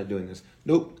 We're not doing this.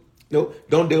 Nope.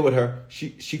 Don't deal with her.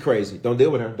 She crazy. Don't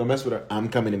deal with her. Don't mess with her. I'm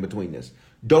coming in between this.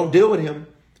 Don't deal with him.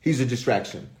 He's a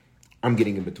distraction. I'm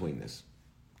getting in between this.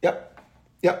 Yep.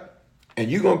 And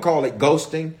you're going to call it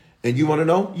ghosting. And you want to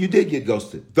know? You did get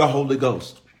ghosted. The Holy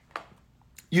Ghost.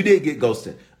 You did get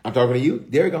ghosted. I'm talking to you.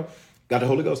 There you go. Got the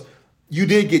Holy Ghost. You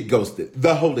did get ghosted.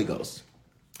 The Holy Ghost.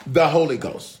 The Holy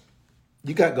Ghost.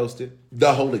 You got ghosted.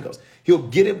 The Holy Ghost. He'll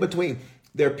get in between.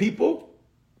 There are people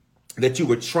that you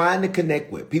were trying to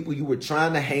connect with, people you were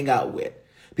trying to hang out with,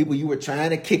 people you were trying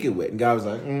to kick it with. And God was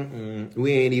like,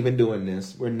 we ain't even doing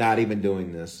this. We're not even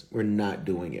doing this. We're not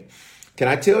doing it. Can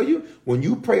I tell you, when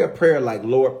you pray a prayer like,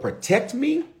 Lord, protect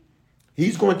me,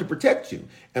 he's going to protect you.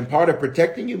 And part of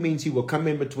protecting you means he will come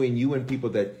in between you and people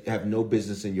that have no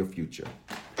business in your future.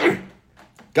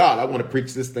 God, I want to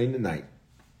preach this thing tonight.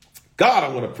 God, I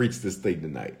want to preach this thing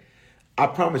tonight. I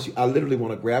promise you, I literally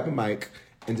want to grab a mic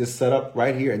and just set up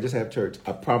right here and just have church.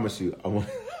 I promise you.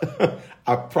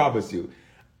 I promise you.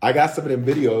 I got some of them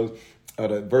videos of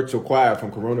the virtual choir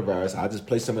from coronavirus. I'll just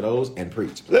play some of those and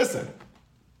preach. Listen,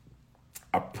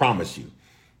 I promise you.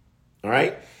 All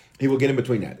right? He will get in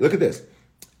between that. Look at this.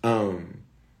 The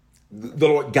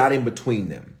Lord got in between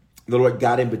them. The Lord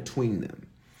got in between them.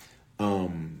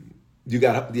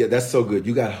 That's so good.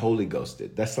 You got Holy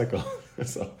Ghosted. That's like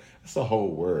that's a whole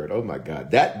word. Oh my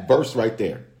God. That verse right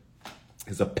there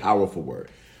is a powerful word.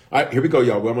 All right, here we go,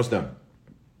 y'all. We're almost done.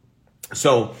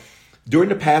 So during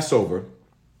the Passover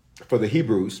for the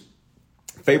Hebrews,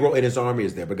 Pharaoh and his army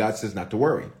is there, but God says not to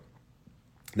worry.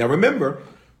 Now remember,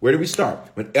 where do we start?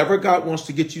 Whenever God wants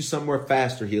to get you somewhere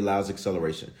faster, he allows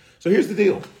acceleration. So here's the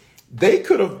deal. They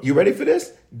could have, you ready for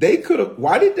this? They could have,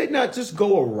 why did they not just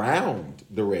go around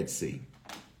the Red Sea?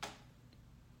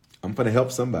 I'm going to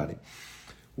help somebody.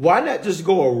 Why not just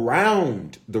go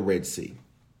around the Red Sea?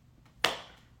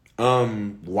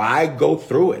 Why go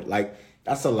through it? Like,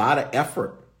 that's a lot of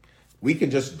effort. We can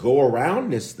just go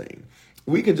around this thing.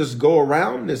 We can just go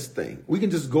around this thing. We can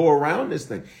just go around this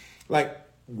thing. Like,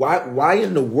 why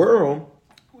in the world,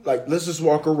 like, let's just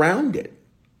walk around it.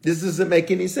 This doesn't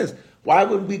make any sense. Why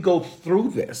would we go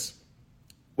through this?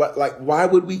 Why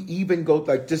would we even go,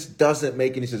 like, this doesn't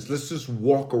make any sense. Let's just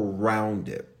walk around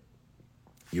it.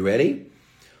 You ready?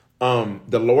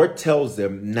 The Lord tells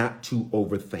them not to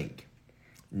overthink.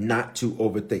 Not to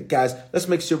overthink. Guys, let's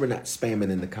make sure we're not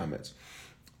spamming in the comments.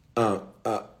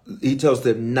 He tells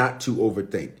them not to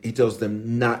overthink. He tells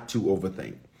them not to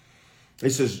overthink. He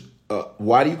says,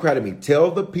 why do you cry to me?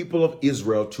 Tell the people of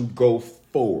Israel to go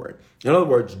forward. In other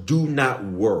words, do not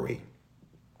worry.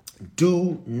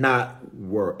 Do not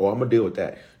worry. Oh, I'm going to deal with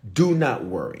that. Do not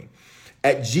worry.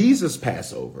 At Jesus'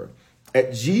 Passover,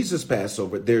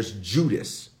 there's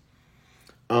Judas.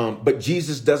 But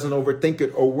Jesus doesn't overthink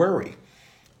it or worry.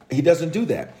 He doesn't do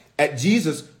that. At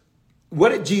Jesus, what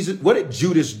did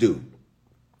Judas do?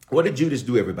 What did Judas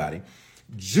do, everybody?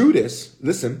 Judas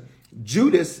was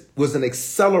an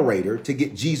accelerator to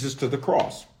get Jesus to the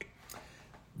cross.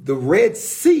 The Red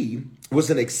Sea was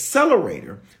an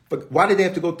accelerator, but why did they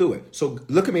have to go through it? So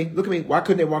look at me. Why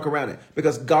couldn't they walk around it?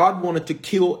 Because God wanted to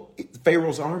kill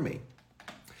Pharaoh's army.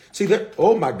 See,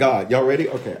 oh my God, y'all ready?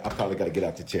 Okay, I probably got to get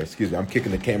out the chair. Excuse me, I'm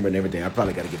kicking the camera and everything. I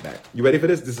probably got to get back. You ready for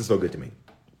this? This is so good to me.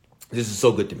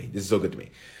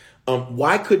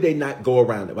 Why could they not go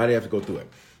around it? Why did they have to go through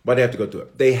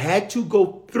it? They had to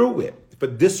go through it for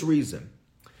this reason.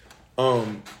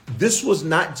 This was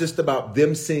not just about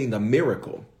them seeing a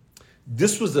miracle.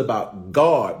 This was about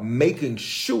God making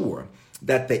sure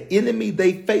that the enemy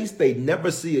they faced, they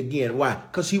never see again. Why?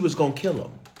 Because he was going to kill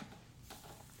them.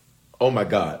 Oh my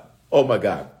God.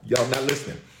 Y'all not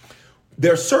listening.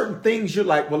 There are certain things you're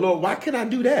like, well, Lord, why can't I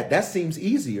do that? That seems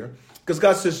easier. Because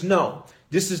God says, no,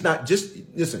 this is not just,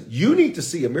 listen, you need to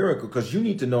see a miracle because you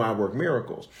need to know I work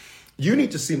miracles. You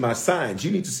need to see my signs.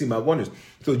 You need to see my wonders.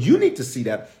 So you need to see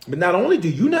that. But not only do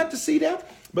you not to see that,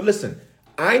 but listen,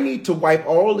 I need to wipe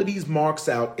all of these marks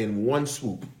out in one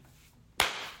swoop.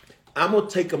 I'm going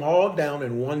to take them all down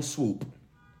in one swoop.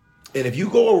 And if you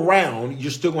go around,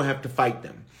 you're still going to have to fight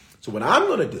them. So what I'm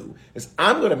going to do is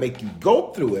I'm going to make you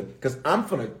go through it because I'm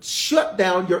going to shut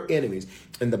down your enemies.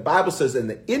 And the Bible says, and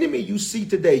the enemy you see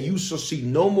today, you shall see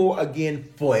no more again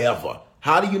forever.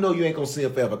 How do you know you ain't going to see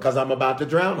him forever? Because I'm about to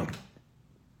drown him.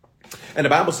 And the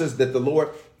Bible says that the Lord,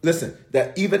 listen,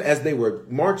 that even as they were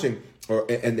marching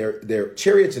and their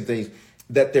chariots and things,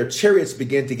 that their chariots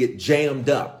began to get jammed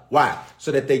up. Why?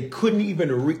 So that they couldn't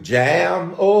even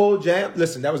jam.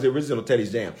 Listen, that was the original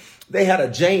Teddy's jam. They had a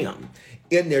jam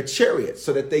in their chariots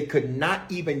so that they could not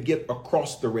even get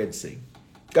across the Red Sea.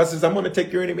 God says, I'm going to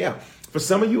take your enemy out. For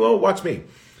some of you, watch me.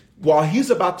 While he's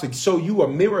about to show you a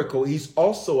miracle, he's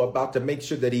also about to make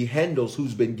sure that he handles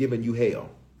who's been giving you hell.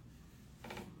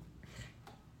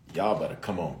 Y'all better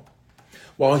come on.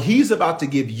 While he's about to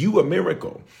give you a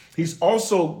miracle, he's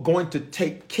also going to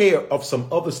take care of some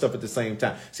other stuff at the same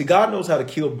time. See, God knows how to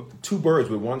kill two birds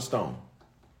with one stone.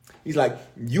 He's like,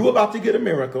 you about to get a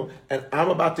miracle, and I'm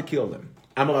about to kill them.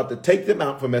 I'm about to take them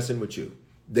out for messing with you.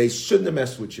 They shouldn't have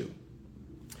messed with you.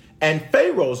 And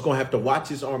Pharaoh is going to have to watch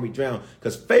his army drown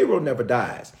because Pharaoh never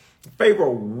dies.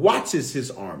 Pharaoh watches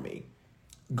his army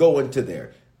go into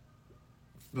there.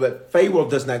 But Pharaoh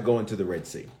does not go into the Red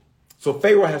Sea. So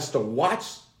Pharaoh has to watch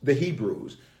the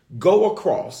Hebrews go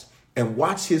across and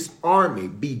watch his army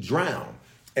be drowned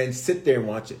and sit there and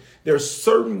watch it. There are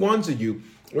certain ones of you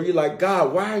where you're like,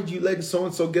 God, why are you letting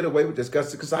so-and-so get away with this?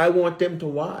 Because I want them to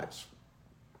watch.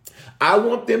 I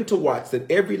want them to watch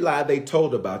that every lie they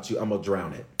told about you, I'm going to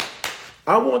drown it.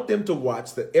 I want them to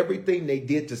watch that everything they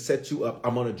did to set you up,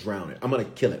 I'm going to drown it. I'm going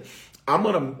to kill it. I'm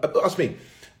going to, trust me.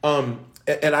 And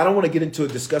I don't want to get into a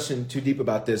discussion too deep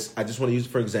about this. I just want to use it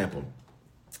for example.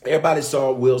 Everybody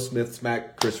saw Will Smith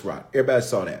smack Chris Rock. Everybody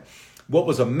saw that. What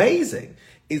was amazing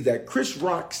is that Chris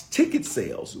Rock's ticket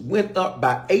sales went up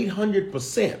by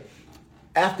 800%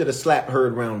 after the slap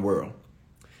heard around the world.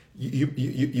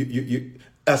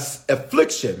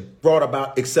 Affliction brought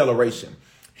about acceleration.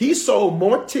 He sold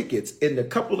more tickets in the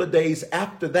couple of days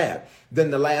after that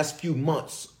than the last few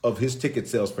months of his ticket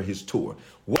sales for his tour.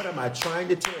 What am I trying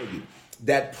to tell you?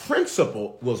 That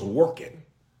principle was working.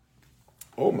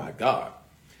 Oh my God.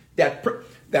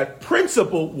 That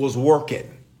principle was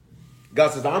working.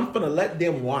 God says, I'm going to let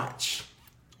them watch.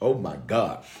 Oh my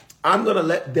God. I'm going to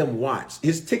let them watch.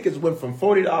 His tickets went from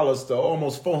 $40 to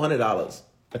almost $400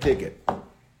 a ticket.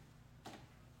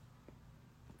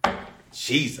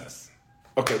 Jesus.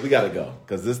 Okay, we got to go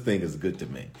because this thing is good to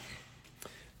me.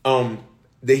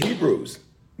 The Hebrews,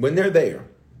 when they're there,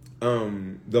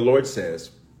 the Lord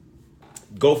says,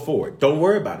 go forward. Don't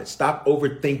worry about it. Stop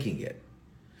overthinking it.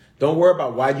 Don't worry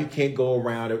about why you can't go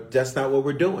around it. That's not what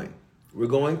we're doing. We're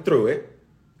going through it,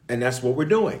 and that's what we're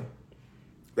doing.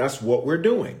 That's what we're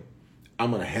doing. I'm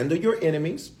going to handle your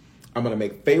enemies. I'm going to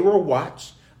make Pharaoh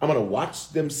watch. I'm going to watch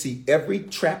them see every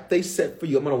trap they set for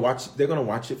you. They're going to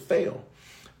watch it fail.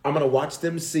 I'm going to watch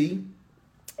them see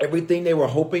everything they were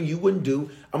hoping you wouldn't do.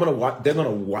 They're going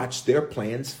to watch their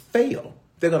plans fail.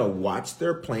 They're going to watch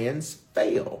their plans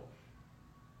fail.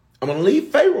 I'm going to leave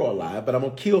Pharaoh alive, but I'm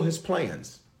going to kill his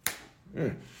plans.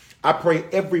 I pray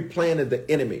every plan of the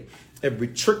enemy, every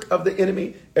trick of the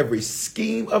enemy, every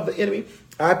scheme of the enemy.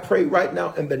 I pray right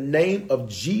now in the name of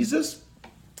Jesus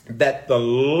that the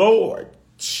Lord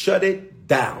shut it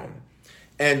down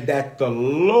and that the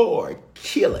Lord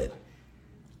kill it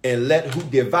and let who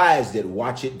devised it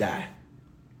watch it die.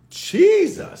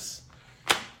 Jesus.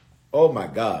 Oh my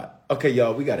God. Okay,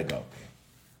 y'all, we got to go.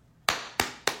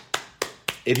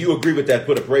 If you agree with that,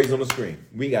 put a praise on the screen.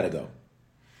 We got to go.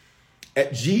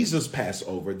 At Jesus'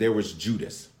 Passover, there was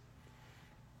Judas.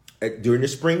 During the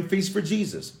spring feast for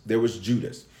Jesus, there was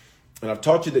Judas. And I've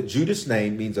taught you that Judas'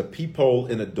 name means a peephole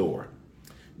in a door.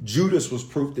 Judas was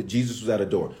proof that Jesus was at a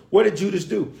door. What did Judas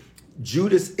do?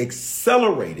 Judas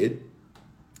accelerated.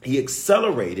 He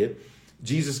accelerated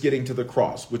Jesus getting to the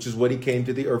cross, which is what he came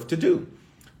to the earth to do.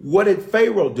 What did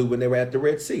Pharaoh do when they were at the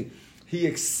Red Sea? He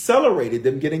accelerated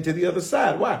them getting to the other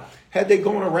side. Why? Had they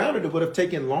gone around it, it would have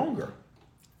taken longer.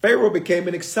 Pharaoh became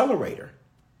an accelerator.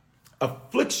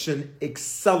 Affliction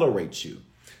accelerates you.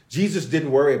 Jesus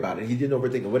didn't worry about it. He didn't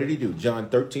overthink it. What did he do? John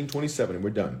 13:27, and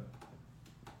we're done.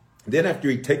 Then after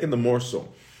he'd taken the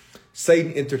morsel,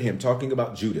 Satan entered him, talking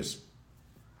about Judas.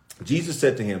 Jesus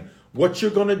said to him, what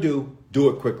you're going to do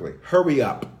it quickly. Hurry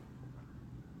up.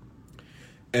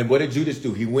 And what did Judas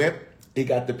do? He went, he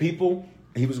got the people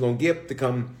he was going to get to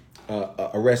come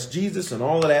arrest Jesus and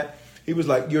all of that. He was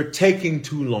like, you're taking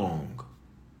too long.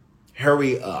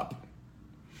 Hurry up.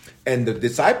 And the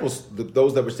disciples,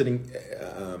 those that were sitting,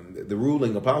 the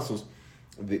ruling apostles,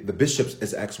 the bishops,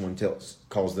 as Acts 1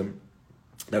 calls them,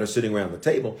 that are sitting around the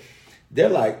table,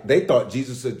 they thought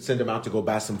Jesus had sent them out to go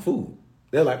buy some food.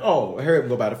 They're like, oh, hurry up and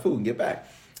go buy the food and get back.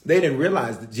 They didn't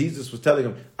realize that Jesus was telling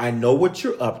them, I know what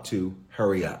you're up to.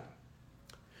 Hurry up.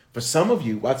 For some of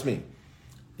you, watch me.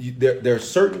 There are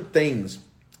certain things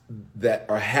that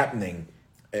are happening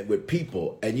with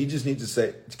people, and you just need to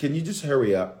say, can you just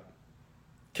hurry up?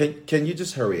 Can you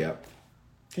just hurry up?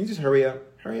 Can you just hurry up?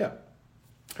 Hurry up.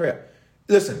 Hurry up.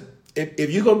 Listen, if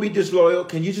you're going to be disloyal,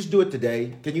 can you just do it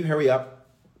today? Can you hurry up?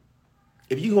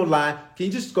 If you're going to lie, can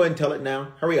you just go ahead and tell it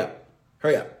now? Hurry up.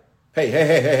 Hurry up.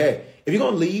 Hey. If you're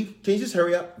going to leave, can you just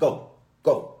hurry up? Go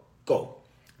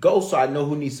so I know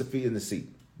who needs to be in the seat.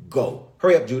 Go.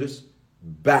 Hurry up, Judas.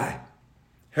 Bye.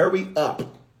 Hurry up.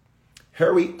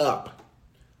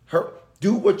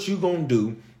 Do what you're going to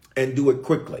do and do it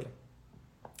quickly.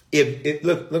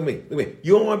 Look at me.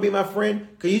 You don't want to be my friend?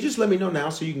 Can you just let me know now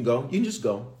so you can go? You can just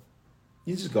go.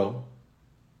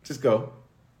 Just go.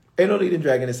 Ain't no need in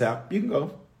dragging this out. You can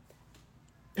go.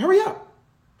 Hurry up.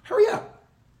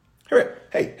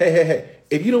 Hey.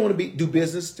 If you don't want to do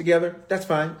business together, that's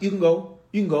fine. You can go.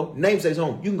 You can go. Name stays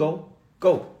home. You can go.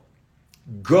 Go.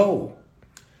 Go.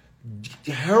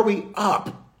 Hurry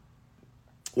up.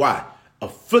 Why?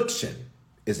 Affliction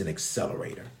is an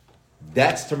accelerator.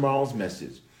 That's tomorrow's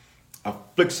message.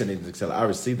 Affliction is an accelerator. I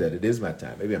received that. It is my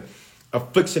time. Maybe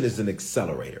affliction is an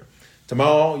accelerator.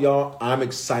 Tomorrow, y'all, I'm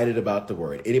excited about the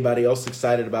word. Anybody else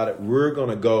excited about it? We're going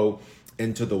to go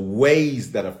into the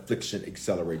ways that affliction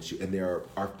accelerates you. And there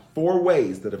are 4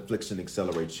 ways that affliction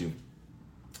accelerates you.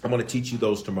 I'm going to teach you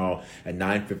those tomorrow at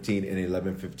 9:15 and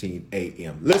 11:15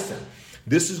 a.m. Listen,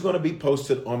 this is going to be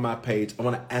posted on my page. I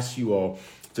want to ask you all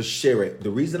to share it.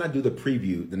 The reason I do the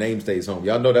preview, The Name Stays Home.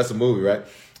 Y'all know that's a movie, right?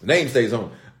 The Name Stays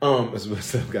Home. That's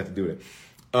what I've got to do it.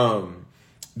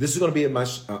 This is going to be in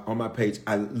on my page.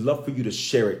 I'd love for you to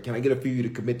share it. Can I get a few of you to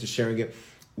commit to sharing it?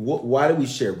 Why do we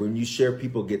share? When you share,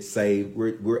 people get saved.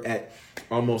 We're at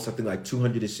almost, I think, like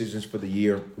 200 decisions for the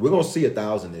year. We're going to see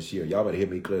 1,000 this year. Y'all better hear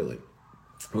me clearly.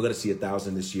 We're going to see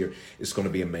 1,000 this year. It's going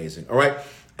to be amazing. All right.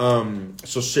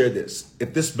 So share this.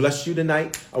 If this blessed you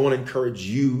tonight, I want to encourage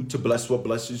you to bless what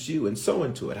blesses you and sow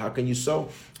into it. How can you sow?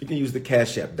 You can use the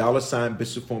Cash App, $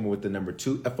 Bishop Foreman with the number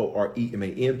 2, Foreman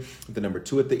with the number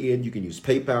 2 at the end. You can use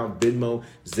PayPal, Venmo,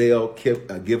 Zelle,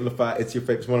 Givelify. It's your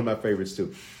favorite. It's one of my favorites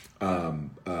too.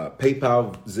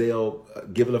 PayPal, Zelle,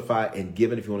 Givelify, and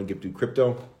Given if you want to give through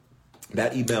crypto.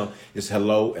 That email is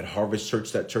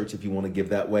hello@harvestchurch.church if you want to give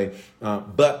that way.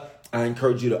 But I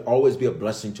encourage you to always be a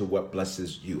blessing to what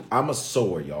blesses you. I'm a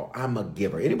sower, y'all. I'm a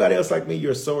giver. Anybody else like me?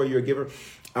 You're a sower, you're a giver?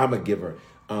 I'm a giver.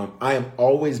 I am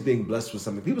always being blessed with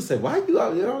something. People say, why are you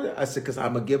out there? I said, because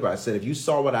I'm a giver. I said, if you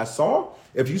saw what I saw,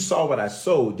 if you saw what I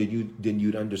sowed, then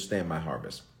you'd understand my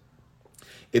harvest.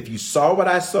 If you saw what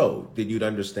I sowed, then you'd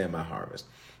understand my harvest.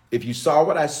 If you saw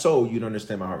what I sowed, you'd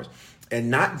understand my harvest. And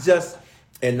not just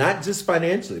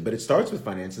financially, but it starts with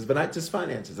finances, but not just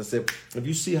finances. I said, if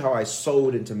you see how I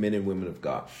sowed into men and women of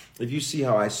God, if you see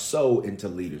how I sow into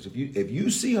leaders, if you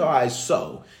see how I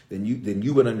sow, then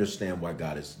you would understand why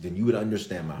God is, then you would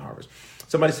understand my harvest.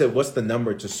 Somebody said, what's the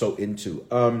number to sow into?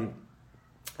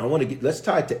 Let's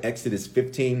tie it to Exodus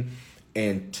 15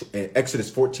 and Exodus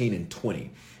 14 and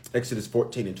 20. Exodus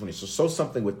 14 and 20. So sow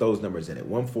something with those numbers in it.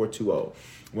 1420.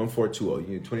 1420.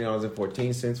 You need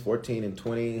 $20.14, 14 and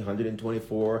 20,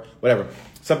 124, whatever.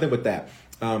 Something with that.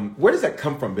 Where does that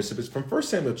come from, Bishop? It's from 1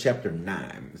 Samuel chapter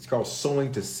 9. It's called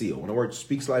sowing to seal. When a word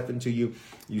speaks life into you,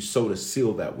 you sow to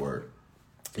seal that word.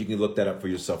 You can look that up for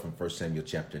yourself in 1 Samuel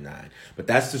chapter 9. But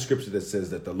that's the scripture that says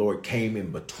that the Lord came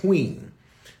in between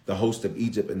the host of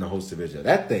Egypt and the host of Israel.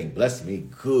 That thing blessed me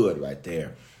good right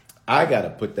there. I got to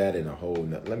put that in a whole,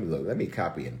 let me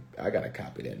copy it. I got to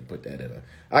copy that and put that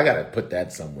I got to put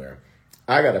that somewhere.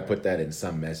 I got to put that in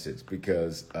some message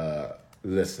because,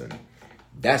 listen,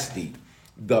 that's deep.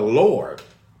 The Lord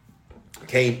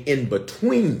came in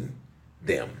between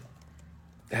them.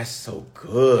 That's so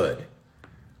good.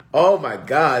 Oh my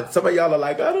God. Some of y'all are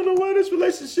like, I don't know why this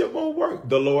relationship won't work.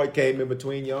 The Lord came in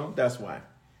between y'all. That's why.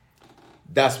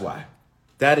 That's why.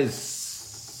 That is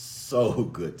so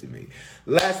good to me.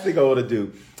 Last thing I want to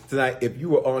do tonight, if you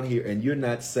were on here and you're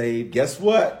not saved, guess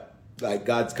what? Like,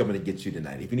 God's coming to get you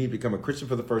tonight. If you need to become a Christian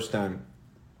for the first time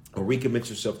or recommit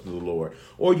yourself to the Lord,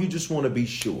 or you just want to be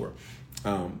sure.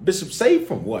 Bishop, saved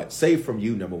from what? Saved from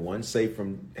you, number 1. Saved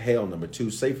from hell, number 2.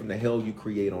 Saved from the hell you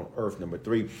create on earth, number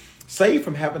 3. Saved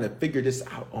from having to figure this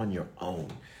out on your own.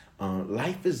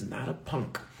 Life is not a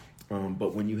punk.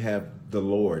 But when you have the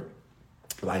Lord,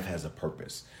 life has a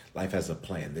purpose. Life has a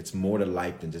plan. It's more to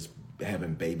life than just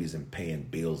having babies and paying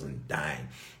bills and dying.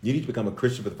 You need to become a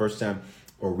Christian for the first time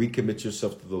or recommit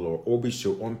yourself to the Lord, or be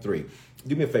sure. On 3,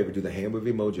 do me a favor, do the hand wave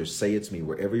emoji or say it's me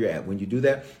wherever you're at. When you do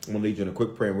that, I'm going to lead you in a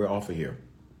quick prayer and we're off of here.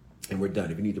 And we're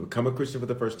done. If you need to become a Christian for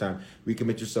the first time,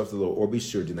 recommit yourself to the Lord, or be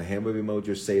sure, do the hand wave emoji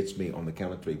or say it's me on the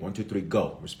count of 3. 1, 2, 3,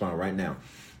 go. Respond right now.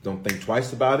 Don't think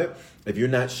twice about it. If you're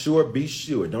not sure, be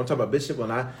sure. Don't talk about, Bishop, when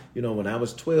I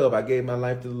was 12, I gave my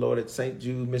life to the Lord at St.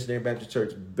 Jude Missionary Baptist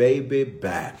Church. Baby,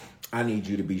 bye. I need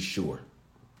you to be sure.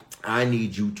 I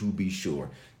need you to be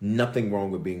sure. Nothing wrong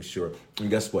with being sure.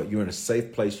 And guess what? You're in a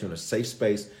safe place. You're in a safe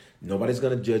space. Nobody's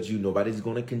going to judge you. Nobody's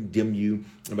going to condemn you.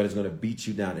 Nobody's going to beat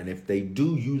you down. And if they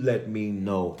do, you let me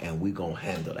know and we're going to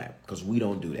handle that, because we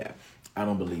don't do that. I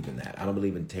don't believe in that. I don't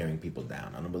believe in tearing people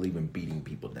down. I don't believe in beating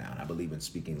people down. I believe in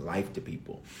speaking life to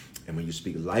people. And when you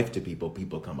speak life to people,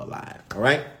 people come alive. All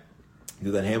right?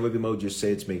 Do that hand wave emoji. Just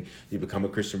say it's me. You become a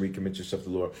Christian, recommit yourself to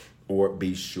the Lord, or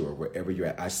be sure wherever you're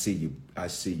at. I see you. I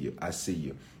see you. I see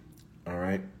you. All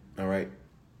right? All right?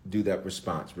 Do that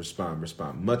response. Respond.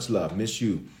 Much love. Miss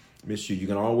you. You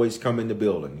can always come in the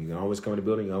building. You can always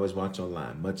watch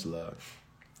online. Much love.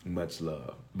 Much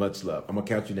love. Much love. I'm going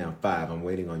to count you down. 5. I'm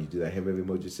waiting on you. Do that heavy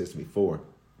emoji says to me. 4,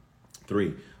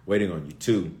 3, waiting on you.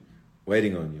 2,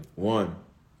 waiting on you. 1,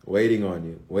 waiting on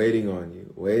you. Waiting on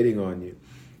you. Waiting on you.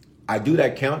 I do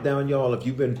that countdown, y'all. If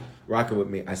you've been rocking with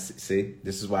me, I see,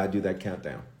 this is why I do that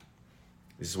countdown.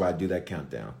 This is why I do that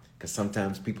countdown. Because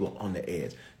sometimes people are on the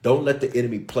edge. Don't let the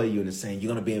enemy play you into saying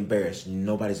you're going to be embarrassed.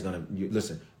 Nobody's going to,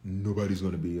 listen, nobody's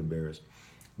going to be embarrassed.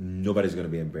 Nobody's going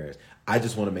to be embarrassed. I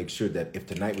just want to make sure that if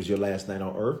tonight was your last night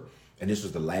on earth, and this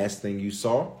was the last thing you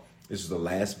saw, this was the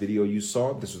last video you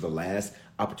saw, this was the last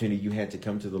opportunity you had to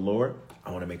come to the Lord,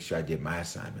 I want to make sure I did my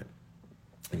assignment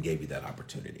and gave you that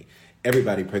opportunity.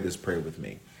 Everybody pray this prayer with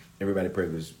me. Everybody pray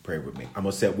this prayer with me. I'm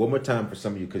going to say it one more time for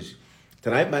some of you, because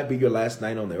tonight might be your last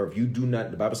night on the earth. You do not,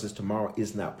 the Bible says tomorrow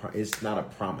is not, it's not a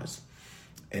promise.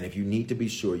 And if you need to be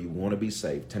sure you want to be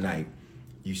saved tonight,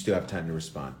 you still have time to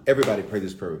respond. Everybody pray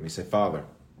this prayer with me. Say, Father,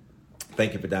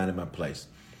 thank you for dying in my place.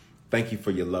 Thank you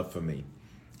for your love for me.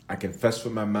 I confess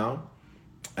with my mouth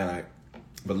and I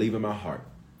believe in my heart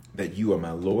that you are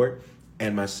my Lord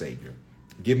and my Savior.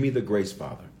 Give me the grace,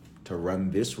 Father, to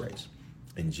run this race.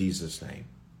 In Jesus' name,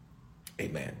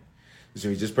 amen. So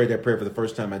you just prayed that prayer for the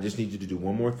first time. I just need you to do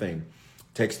one more thing.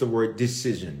 Text the word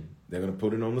decision. They're going to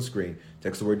put it on the screen.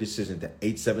 Text the word decision to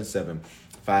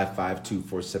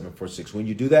 877-552-4746. When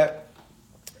you do that,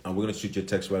 we're going to shoot you a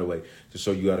text right away to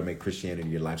show you how to make Christianity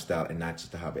your lifestyle and not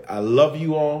just a hobby. I love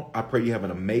you all. I pray you have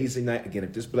an amazing night. Again,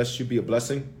 if this blessed you, be a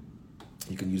blessing.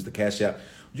 You can use the Cash App.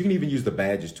 You can even use the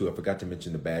badges too. I forgot to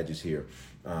mention the badges here.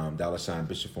 $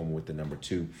 Bishop Foreman with the number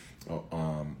 2,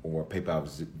 or PayPal,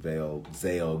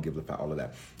 Zelle, Givelify, all of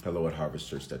that. Hello at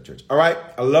harvestchurch.church. All right.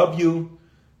 I love you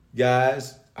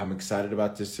guys. I'm excited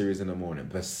about this series in the morning.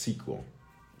 The sequel.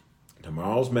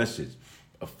 Tomorrow's message,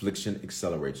 Affliction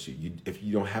Accelerates You. If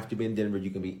you don't have to be in Denver,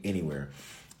 you can be anywhere.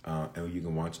 And you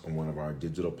can watch on one of our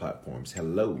digital platforms.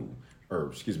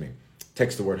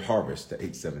 Text the word harvest to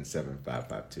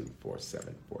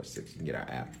 877-552-4746. You can get our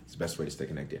app. It's the best way to stay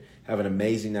connected. Have an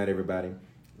amazing night, everybody.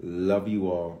 Love you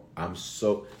all. I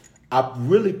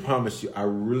really promise you, I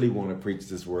really want to preach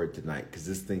this word tonight, because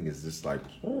this thing is just like,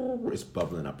 it's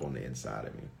bubbling up on the inside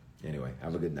of me. Anyway,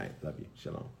 have a good night. Love you.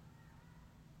 Shalom.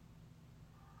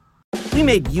 We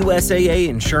made USAA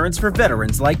insurance for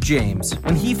veterans like James.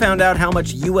 When he found out how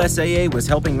much USAA was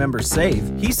helping members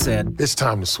save, he said, "It's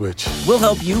time to switch." We'll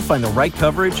help you find the right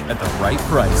coverage at the right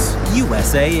price.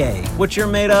 USAA. What you're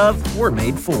made of, we're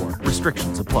made for.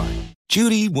 Restrictions apply.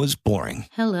 Judy was boring.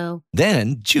 Hello.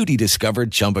 Then Judy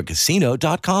discovered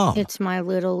ChumbaCasino.com. It's my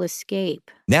little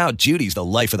escape. Now Judy's the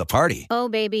life of the party. Oh,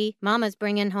 baby, mama's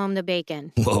bringing home the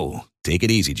bacon. Whoa, take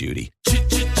it easy, Judy.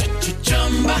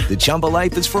 The Chumba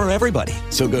life is for everybody.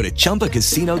 So go to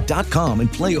ChumbaCasino.com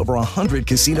and play over 100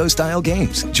 casino-style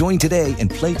games. Join today and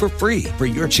play for free for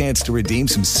your chance to redeem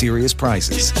some serious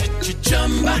prizes.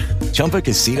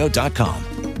 ChumbaCasino.com.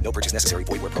 No purchase necessary.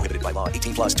 Void where prohibited by law.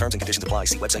 18+ terms and conditions apply.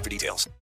 See website for details.